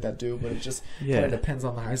and shit like that do. But it just kind of depends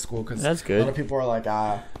on the high school, because that's good. A lot of people are like,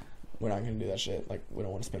 we're not gonna do that shit. Like we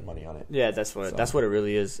don't want to spend money on it. Yeah, that's what it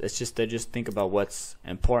really is. It's just they just think about what's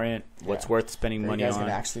important, what's worth spending money on. You guys can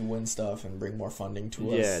actually win stuff and bring more funding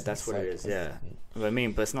to us. Yeah, that's what it is. Yeah. I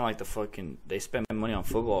mean, but it's not like they spend money on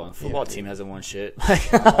football, and football team hasn't won shit.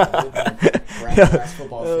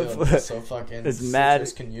 Football field, so fucking it's mad.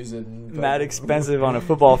 Can use it mad expensive on a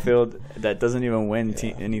football field that doesn't even win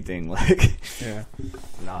anything. Like,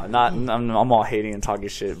 I'm all hating and talking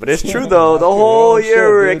shit, but it's true though. The whole year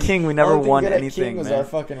we were at King, we never won anything. King was man. Our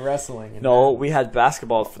fucking wrestling. No, we had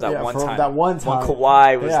basketball for that one time. That one time, when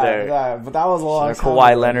Kawhi was there. Yeah, but that was a long time.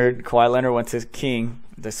 Kawhi Leonard went to King,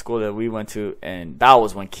 the school that we went to, and that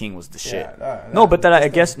was when King was the shit. I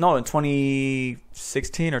guess in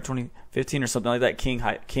 2016 or 2015 or something like that,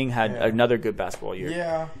 King had another good basketball year.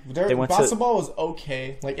 Yeah, basketball was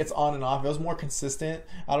okay. Like it's on and off. It was more consistent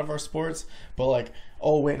out of our sports, but like.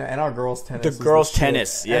 Oh wait, and our girls tennis. The girls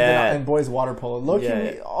tennis, and boys water polo. Look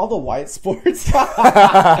at all the white sports.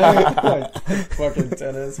 like, fucking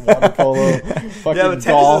tennis, water polo, fucking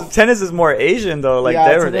golf. Tennis is more Asian though. Like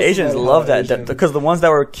the Asians love that because the ones that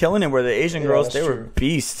were killing it were the Asian girls. They were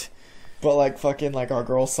beast. But like fucking like our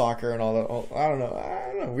girls soccer and all that. I don't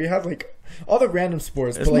know. We have like all the random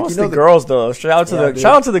sports. It's but like mostly girls though. Shout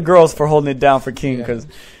out to the girls for holding it down for King because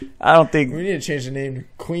I don't think we need to change the name to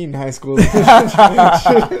Queen High School.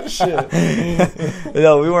 Shit.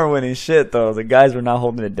 No, we weren't winning shit though. The guys were not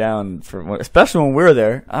holding it down especially when we were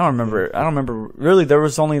there. I don't remember really. There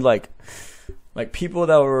was only like people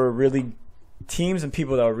that were really teams and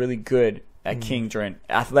people that were really good at King during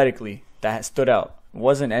athletically that stood out.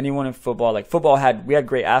 Wasn't anyone in football. Like football we had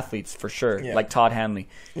great athletes for sure, like Todd Hanley.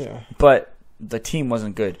 Yeah. But the team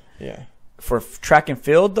wasn't good. Yeah. For track and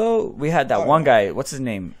field though, we had that one guy. What's his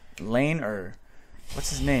name? Lane or what's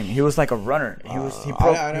his name? He was like a runner. He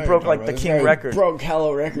broke like the King record. Broke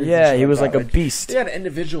hella records. Yeah, he was like a beast. They had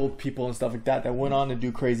individual people and stuff like that went on to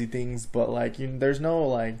do crazy things, but like there's no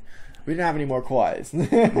like. We didn't have any more Kawhis.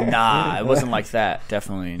 Nah, it wasn't like that.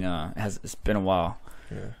 Definitely, no. It's been a while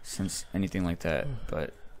since anything like that.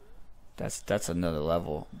 But that's another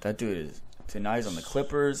level. That dude is tonight he's on the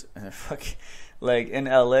Clippers and like in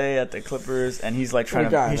LA at the Clippers, and he's like trying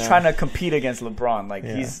to compete against LeBron. Like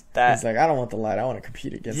he's like, I don't want the light. I want to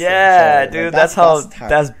compete against. Yeah, him. Dude, like,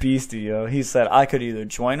 that's beastie, yo. He said I could either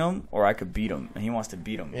join him or I could beat him, and he wants to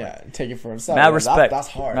beat him. Yeah, take it for himself. Mad respect. That's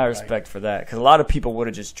hard. Mad respect for that, because a lot of people would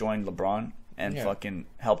have just joined LeBron and fucking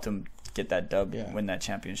helped him get that dub, win that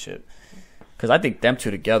championship. Because I think them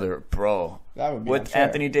two together, bro. That would be with unfair.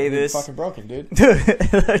 Anthony Davis. Fucking broken, dude.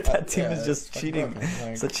 That team is just cheating.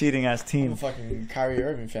 Like, it's a cheating ass team. I'm a fucking Kyrie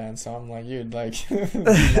Irving fan, so I'm like, dude, like,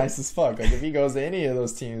 nice as fuck. Like, if he goes to any of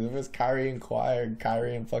those teams, if it's Kyrie and Kawhi or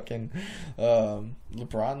Kyrie and fucking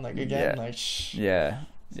LeBron, like, again, like, it's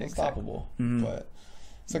unstoppable. Exactly. Mm-hmm. But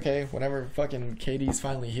it's okay. Whenever fucking KD's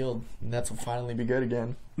finally healed, Nets will finally be good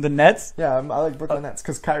again. The Nets? Yeah, I like Brooklyn Nets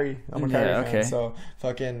because Kyrie. I'm a Kyrie fan. So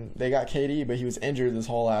fucking they got KD, but he was injured this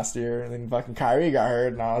whole last year, and then fucking Kyrie got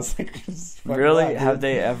hurt, and I was like, really? Have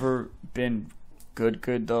they ever been good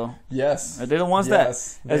though? Yes. Are they the ones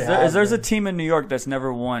there's a team in New York that's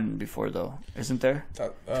never won before though? Isn't there?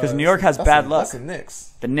 Because New York has bad luck. That's the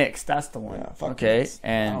Knicks. The Knicks, that's the one. Yeah, okay,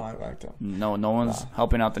 and I don't like them. No one's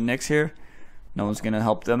helping out the Knicks here. No one's gonna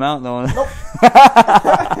help them out. No one. Nope.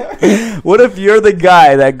 What if you're the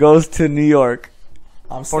guy that goes to New York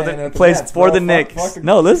the Knicks?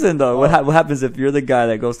 No, listen though. What happens if you're the guy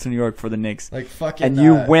that goes to New York for the Knicks? Like fucking, and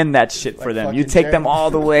you win that shit for them. You take them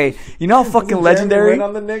all the way. You know how fucking legendary. Win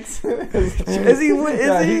on the Knicks? Is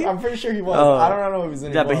he? I'm pretty sure he was. I don't know if he's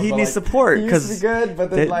anymore. Yeah, but he needs support because he used to be good. But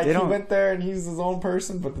then he went there and he's his own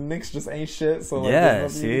person. But the Knicks just ain't shit. So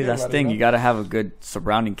see, that's the thing. You gotta have a good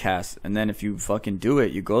surrounding cast, and then if you fucking do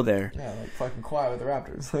it, you go there. Yeah, like fucking quiet with the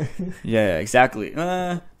Raptors. Yeah, exactly.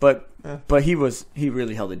 But he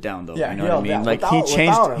really held it down though. Yeah, you know what I mean? Like he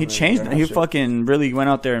changed. He fucking really went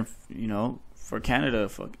out there and for Canada,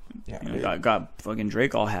 got fucking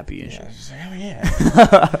Drake all happy and shit. Just like, oh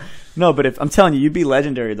yeah. No, but I'm telling you, you'd be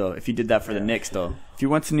legendary though if you did that for the Knicks though. If you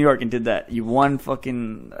went to New York and did that, you won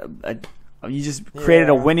fucking. You just created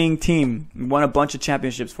a winning team. You won a bunch of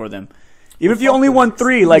championships for them. Even if you only won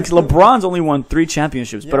 3, like LeBron's only won 3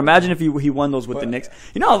 championships. But imagine if he won those with the Knicks.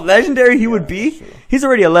 You know how legendary he would be? He's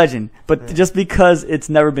already a legend. But just because it's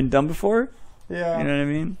never been done before, Yeah. You know what I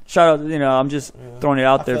mean? Shout out, I'm just throwing it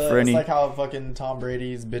out there for any. It's like how fucking Tom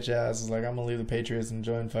Brady's bitch ass is like, I'm gonna leave the Patriots and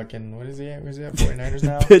join fucking, what is he at? Where's he at? 49ers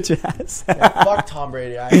now? Bitch ass. Yeah, fuck Tom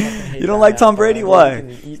Brady. I fucking hate You don't like Tom Brady? Why? He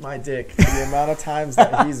can eat my dick. The amount of times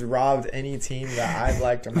that he's robbed any team that I've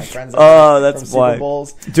liked or my friends that's from why. Super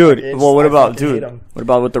Bowls. Dude, well, what about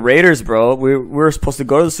with the Raiders, bro? We were supposed to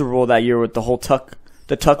go to the Super Bowl that year with the whole tuck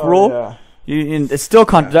rule. Yeah. It's still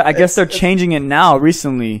I guess they're changing it now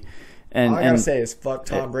recently. All I gotta say is fuck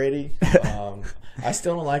Tom Brady. I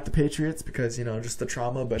still don't like the Patriots because, just the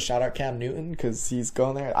trauma, but shout out Cam Newton because he's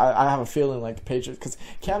going there. I have a feeling like the Patriots, because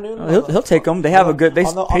Cam Newton... He'll take them. They have a good...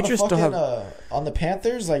 Patriots still have... on the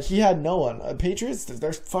Panthers, like, he had no one. Patriots,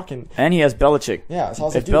 they're fucking... And he has Belichick. Yeah, so I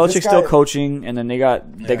was if Belichick's still coaching, and then they got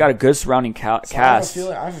a good surrounding cast.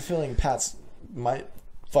 I have a feeling Pats might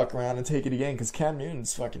fuck around and take it again because Cam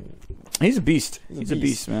Newton's fucking... He's a beast. He's a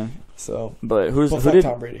beast, man. So, but who did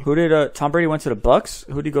Tom Brady? Tom Brady went to the Bucks?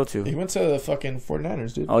 Who did he go to? He went to the fucking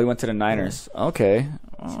 49ers, dude. Oh, he went to the Niners. Yeah. Okay.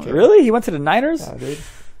 Really? He went to the Niners? Yeah, dude.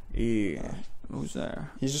 Yeah. Who's there?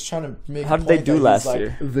 He's just trying to make. How did they do last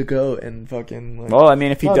year? The GOAT and fucking. Well, I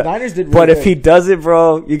mean, if he does, Niners did. But if he does it,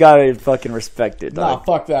 bro, you gotta fucking respect it. Nah,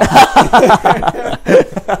 fuck that.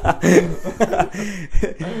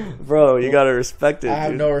 Bro, you gotta respect it. I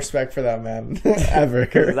have no respect for that man ever.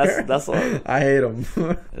 That's what I hate him.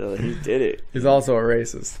 He did it. He's also a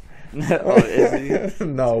racist. Oh, is he?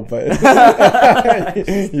 No, but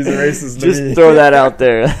he's a racist. Just throw that out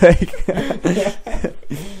there.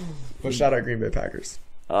 But shout out Green Bay Packers.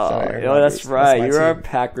 Oh, that's right. You're a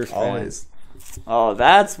Packers fan. Always. Oh,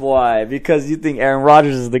 that's why. Because you think Aaron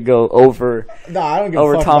Rodgers is the GOAT over I don't give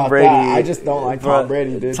a fuck Tom about Brady. That. I just don't like Tom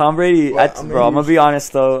Brady, dude. Tom Brady, Well, I'm gonna be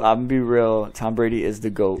honest though. I'm gonna be real. Tom Brady is the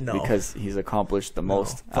GOAT No. because he's accomplished the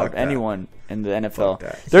most fuck of that. anyone in the NFL. Fuck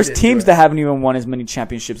that. He There's didn't teams do it. that haven't even won as many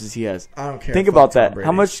championships as he has. I don't care. Think Fuck about Tom that. Brady.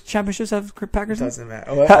 How much championships have Packers? Doesn't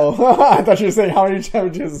matter. I thought you were saying how many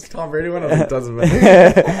championships has Tom Brady won. It doesn't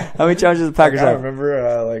matter. How many challenges the Packers I have?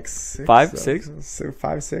 remember like 6, 5, 6?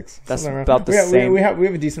 5, 6. That's something about the around. same. We have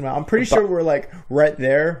a decent amount. I'm pretty sure we're like right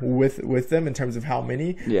there with them in terms of how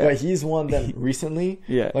many. Yeah. But he's won them recently.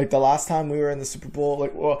 Yeah. Like the last time we were in the Super Bowl.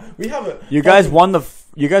 Like, well, we have a. You guys won the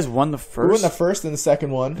first. We won the first and the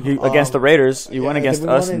second one against the Raiders. You won against we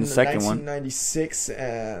us won in the second one. 1996,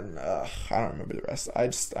 and I don't remember the rest.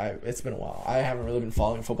 It's been a while. I haven't really been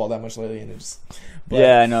following football that much lately, and it just.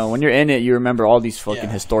 Yeah, I know. When you're in it, you remember all these fucking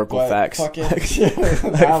historical facts. Fucking,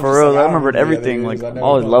 Like, for real, I remembered everything. Like, I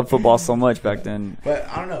always loved football so much back then. But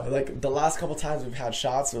I don't know. Like the last couple times we've had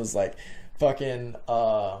shots, it was like fucking.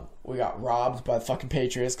 We got robbed by the fucking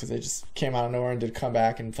Patriots because they just came out of nowhere and did a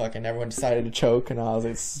comeback, and fucking everyone decided to choke, and I was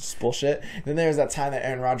like, it's just bullshit. And then there was that time that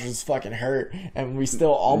Aaron Rodgers was fucking hurt, and we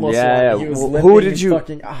still almost won. Yeah. He was Who did you?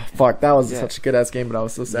 Fucking, fuck, that was such a good ass game, but I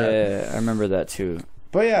was so sad. Yeah, I remember that too.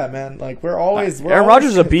 But yeah, man, like we're always. Aaron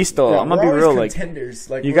Rodgers is a beast, though. I'm gonna be real. Like,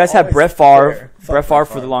 like you guys had Brett Favre. Brett Favre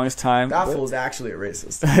for the longest time. That fool's actually a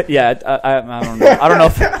racist. Yeah, I don't know. I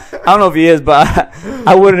don't know if he is, but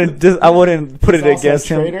I wouldn't put it against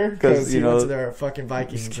him because he went to their fucking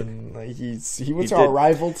Vikings and like he went to our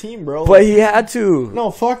rival team, bro. But he had to.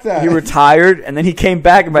 No, fuck that. He retired and then he came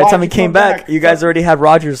back, and by the time he came back, you guys already had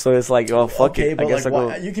Rodgers, so it's like, oh fuck it. I guess I'll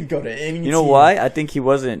go. You could go to any. You know why? I think he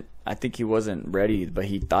wasn't ready, but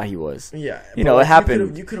he thought he was. Yeah, you know, it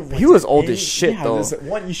happened. He was old as shit, though.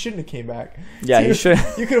 One, you shouldn't have came back. Yeah, he should.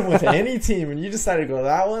 You could have went to any team, and you decided to go to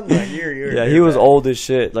that one. Like you're. Yeah, he was old as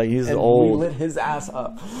shit. Like he's old. We lit his ass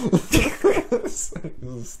up.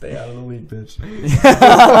 Stay out of the league, bitch.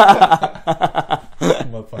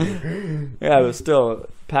 Yeah, but still,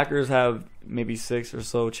 Packers have maybe 6 or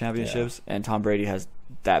so championships, and Tom Brady has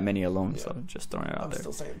that many alone. So just throwing it out there.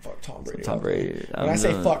 I'm still saying fuck Tom Brady. Tom Brady. When I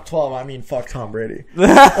say fuck 12, I mean fuck Tom Brady.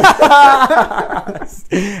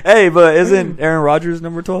 Hey, but isn't Aaron Rodgers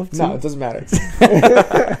number 12 too? No, it doesn't matter.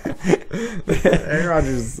 Aaron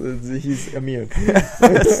Rodgers, he's immune.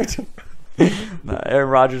 Nah, Aaron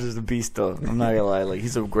Rodgers is a beast, though. I'm not gonna lie. Like,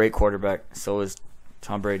 he's a great quarterback. So is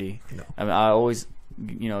Tom Brady. No. I mean, I always,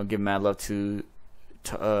 give mad love to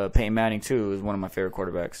Peyton Manning too. Is one of my favorite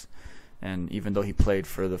quarterbacks. And even though he played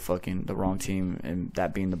for the wrong team, and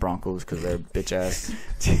that being the Broncos because they're bitch ass,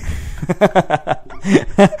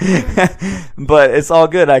 but it's all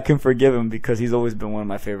good. I can forgive him because he's always been one of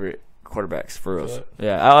my favorite quarterbacks for real.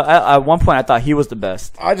 Yeah, I at one point I thought he was the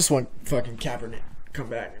best. I just want fucking Kaepernick come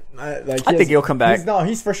back. I think he'll come back.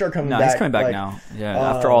 He's for sure coming back. No, he's coming back now. Yeah,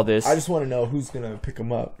 after all this. I just want to know who's gonna pick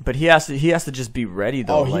him up. But he has to just be ready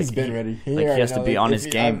though. Oh, he's been ready. He has to be on his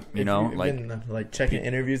game. Like checking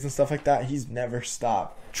interviews and stuff like that. He's never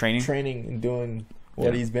stopped training and doing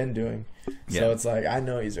what he's been doing. So it's like I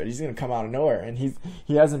know he's ready. He's gonna come out of nowhere, and he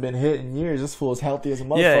hasn't been hit in years. This fool is healthy as a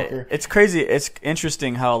motherfucker. Yeah, it's crazy. It's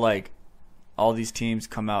interesting how like all these teams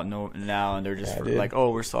come out now and they're just like,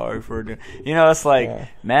 oh, we're sorry for it. It's like,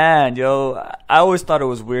 man, I always thought it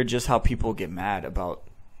was weird just how people get mad about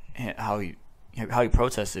how he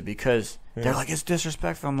protested because they're like, it's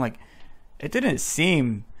disrespectful. I'm like, it didn't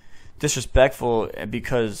seem disrespectful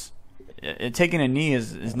because taking a knee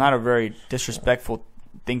is not a very disrespectful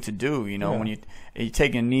thing to do. When you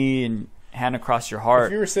take a knee and hand across your heart.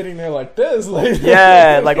 If you were sitting there like this,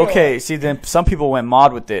 okay. See, then some people went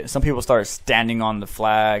mod with it. Some people started standing on the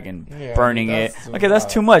flag and burning it. Okay, that's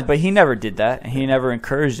too much. But he never did that, and he never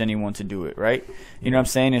encouraged anyone to do it. Right? You know what I'm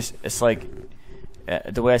saying? It's like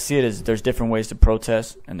the way I see it is there's different ways to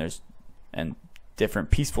protest, and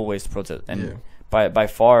different peaceful ways to protest. And by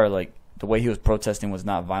far, like the way he was protesting was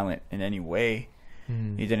not violent in any way.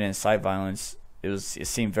 He didn't incite violence. It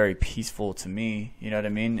seemed very peaceful to me. You know what I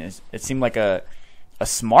mean? It seemed like a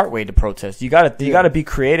smart way to protest. You gotta be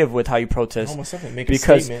creative with how you protest. Almost something. Make a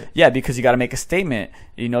statement. Yeah, because you gotta make a statement.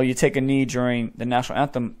 You take a knee during the national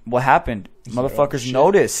anthem. What happened? Motherfuckers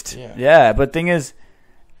noticed. Yeah, but thing is,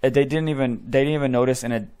 they didn't even notice.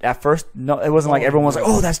 And at first, no, it wasn't like everyone was like,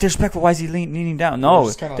 "Oh, that's disrespectful. Why is he leaning down?" No,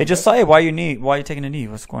 they just saw, "Hey, why are you taking a knee?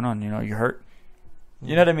 What's going on? You hurt?"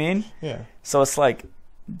 You know what I mean? Yeah. So it's like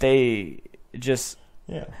they just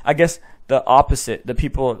Yeah. I guess the opposite,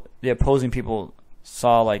 the opposing people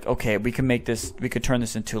saw like, okay, we could turn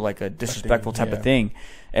this into like a disrespectful type of thing,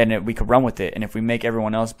 and we could run with it. And if we make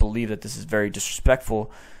everyone else believe that this is very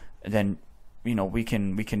disrespectful, then, you know, we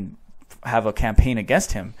can have a campaign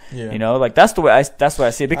against him. Yeah. You know, like that's the way I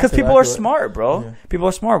see it, because people are smart, bro. Yeah. People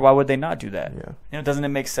are smart. Why would they not do that? Yeah. You know, doesn't it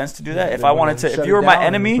make sense to do that? If I wanted to, if you were my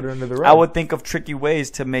enemy, I would think of tricky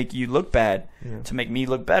ways to make you look bad, to make me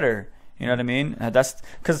look better. You know what I mean? That's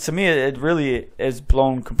because to me, it really is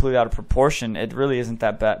blown completely out of proportion. It really isn't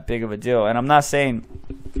that big of a deal. And I'm not saying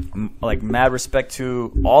like mad respect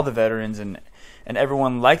to all the veterans and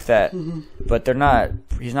everyone like that, but they're not.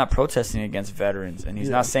 He's not protesting against veterans, and he's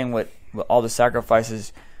not saying what all the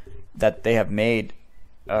sacrifices that they have made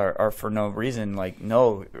are for no reason. Like,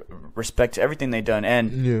 no, respect to everything they've done,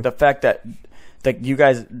 and the fact that you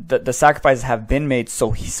guys, the sacrifices have been made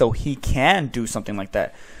so he can do something like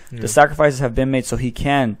that. The sacrifices have been made so he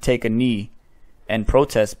can take a knee and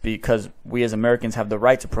protest, because we as Americans have the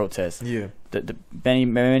right to protest. Yeah.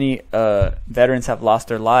 Many veterans have lost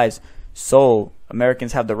their lives, so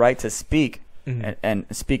Americans have the right to speak and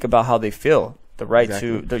speak about how they feel. The right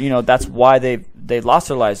to, you know, that's why they lost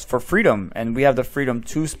their lives, for freedom, and we have the freedom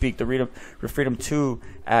to speak, the freedom to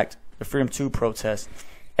act, the freedom to protest,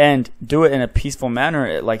 and do it in a peaceful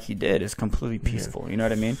manner, like he did. Is completely peaceful. You know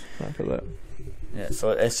what I mean? I feel that. Yeah, so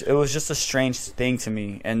it was just a strange thing to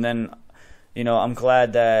me. And then, you know, I'm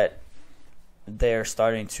glad that they're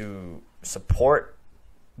starting to support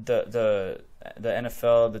the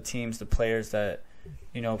NFL, the teams, the players that,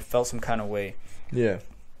 you know, felt some kind of way. Yeah.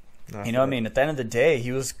 You know what I mean? At the end of the day,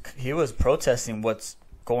 he was protesting what's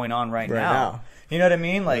going on right now. You know what I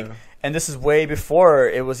mean? Like, and this is way before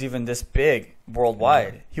it was even this big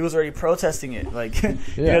worldwide. Yeah. He was already protesting it. Like, you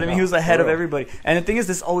know what I mean? He was ahead of everybody. And the thing is,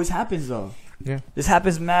 this always happens, though. Yeah. This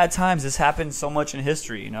happens mad times. This happened so much in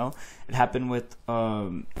history, you know? It happened with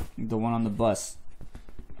the one on the bus.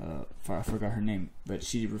 I forgot her name, but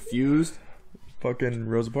she refused. Fucking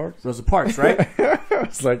Rosa Parks? Rosa Parks, right?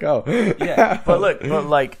 It's like, oh. Yeah,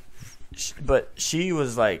 but she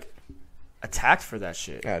was like attacked for that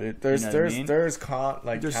shit. Yeah, dude, there's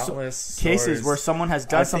countless cases where someone has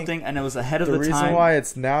done something and it was ahead of the time. The reason why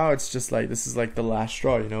it's just like, this is like the last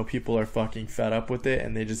straw, you know? People are fucking fed up with it,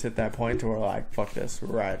 and they just hit that point to where like, fuck this,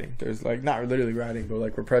 we're rioting. There's like, not literally rioting, but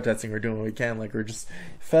like, we're protesting, we're doing what we can, like, we're just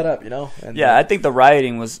fed up, you know? And I think the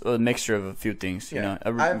rioting was a mixture of a few things, you know?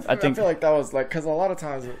 I feel like that was like, because a lot of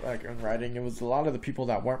times like in rioting, it was a lot of the people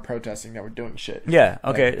that weren't protesting that were doing shit. Yeah,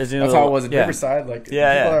 okay. Like, that's how it was in Riverside. Like, people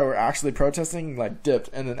that were actually protesting like dipped,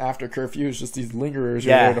 and then after curfew, it's just these lingerers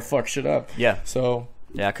who are there to fuck shit up. Yeah. So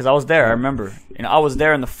because I was there. I remember. You know, I was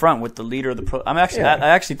there in the front with the leader of the I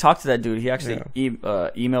actually talked to that dude. He actually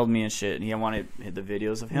emailed me and shit, and he wanted the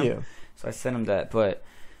videos of him. Yeah. So I sent him that. But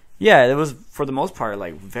yeah, it was for the most part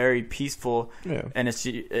like very peaceful. Yeah. And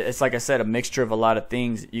it's like I said, a mixture of a lot of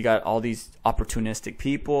things. You got all these opportunistic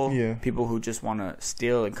people, people who just want to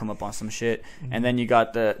steal and come up on some shit, and then you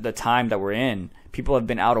got the time that we're in. People have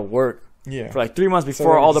been out of work. Yeah. For like 3 months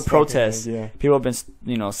before all the protests, people have been,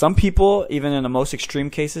 you know, some people, even in the most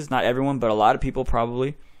extreme cases, not everyone, but a lot of people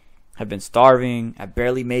probably have been starving,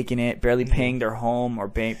 barely making it, barely paying their home or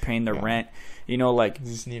paying their rent. You know, like, you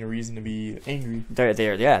just need a reason to be angry.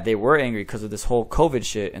 They were angry because of this whole COVID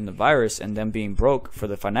shit and the virus and them being broke for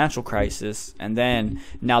the financial crisis. And then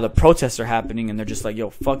now the protests are happening, and they're just like, yo,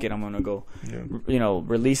 fuck it, I'm gonna go, you know,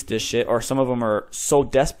 release this shit. Or some of them are so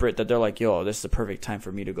desperate that they're like, yo, this is the perfect time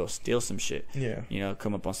for me to go steal some shit. Yeah, you know,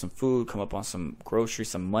 come up on some food, come up on some groceries,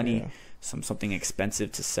 some money, something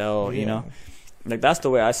expensive to sell. You know, like, that's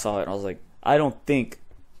the way I saw it. I was like, I don't think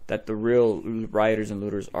that the real rioters and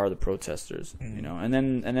looters are the protesters, you know. And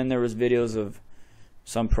then there was videos of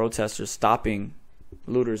some protesters stopping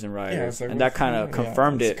looters and rioters, like, and that kind of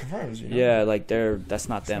confirmed it. Confirms, you know? Yeah, like that's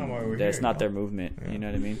not them. That's not their movement. Yeah. You know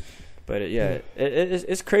what I mean? But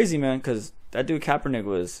it's crazy, man, because that dude Kaepernick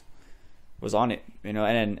was on it, you know.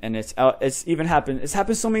 And it's even happened. It's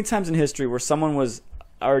happened so many times in history where someone was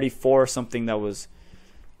already for something that was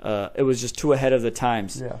it was just too ahead of the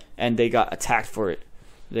times, and they got attacked for it.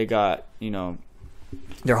 They got, you know,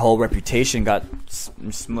 their whole reputation got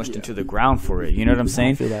smushed into the ground for it. You know what I'm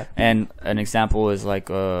saying? I feel that. And an example is like,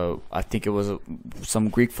 I think it was some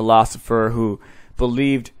Greek philosopher who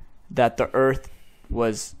believed that the Earth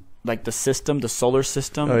was like the solar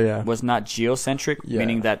system was not geocentric,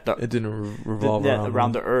 meaning that it didn't revolve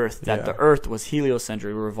around the Earth. That the Earth was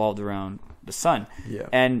heliocentric, it revolved around the sun. Yeah.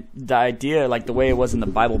 And the idea, like the way it was in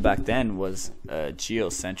the Bible back then, was a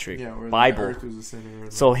geocentric Bible. The earth was the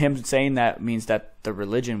center. So him saying that means that the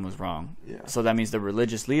religion was wrong. Yeah. So that means the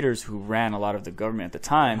religious leaders who ran a lot of the government at the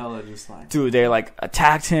time, Just like, dude, they like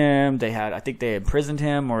attacked him. I think they imprisoned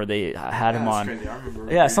him, or they had him on. Crazy. I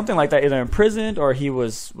remember. Yeah, something like that. Either imprisoned or he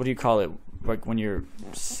was, what do you call it? Like when you're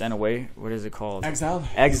sent away, what is it called? Exiled.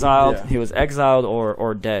 Yeah. He was exiled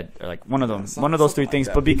or dead, or like one of them, one of those three things.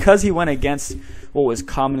 But because he went against what was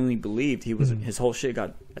commonly believed, he was his whole shit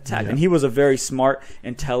got attacked. And he was a very smart,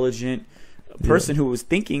 intelligent person who was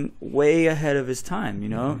thinking way ahead of his time, you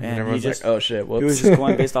know. And he just, like, oh shit, whoops. He was just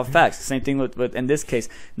going based off facts. Same thing with in this case,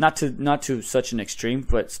 not to such an extreme,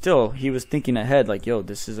 but still he was thinking ahead, like, yo,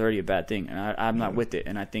 this is already a bad thing, and I'm not with it.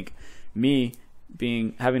 And I think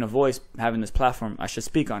having a voice, having this platform, I should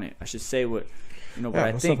speak on it. I should say what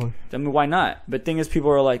I think. Definitely. I mean, why not? But thing is,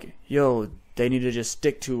 people are like, yo, they need to just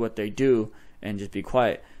stick to what they do and just be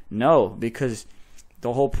quiet. No, because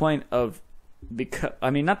the whole point of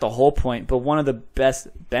not the whole point, but one of the best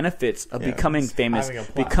benefits of becoming famous,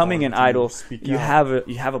 becoming an idol, you have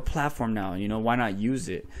a platform now. You know, why not use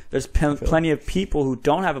it? There's plenty of people who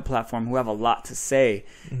don't have a platform who have a lot to say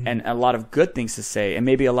and a lot of good things to say, and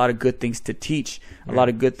maybe a lot of good things to teach, a lot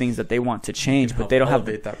of good things that they want to change, but they don't have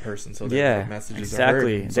that person. So messages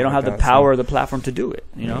exactly. Are heard they don't have the power or the platform to do it.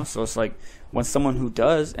 You know, so it's like when someone who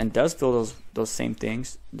does feel those same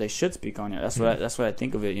things, they should speak on it. That's what I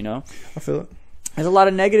think of it. You know, I feel it. There's a lot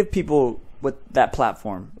of negative people with that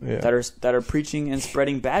platform that are preaching and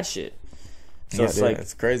spreading bad shit. So it's like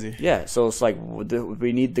it's crazy. Yeah, so it's like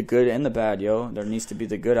we need the good and the bad, yo. There needs to be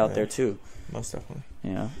the good out there too. Most definitely.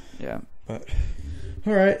 Yeah. But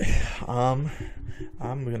all right, I'm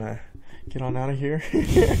gonna get on out of here.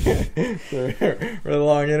 Really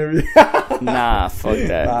long interview. Nah, fuck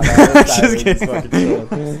that. Just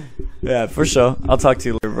kidding. Yeah, for sure. I'll talk to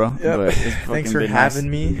you later, bro. Yep. Thanks for having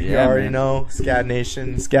me. You already know, Scat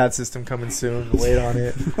Nation, Scat System coming soon. Wait on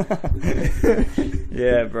it.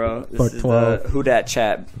 Yeah, bro. This is the Who Dat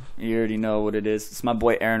Chat. You already know what it is. It's my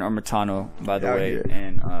boy Aaron Ermitano, by the way. Here.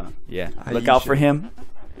 And look out for him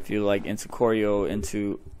if you like into choreo,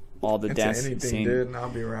 into all the dance scene. Dude, and I'll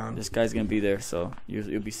be around. This guy's gonna be there, so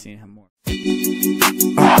you'll be seeing him more. They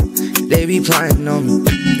be plotting on me.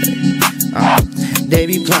 They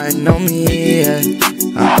be plotting on me.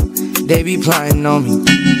 They be plotting on me.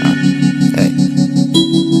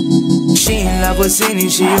 She in love with Cindy,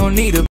 she don't need a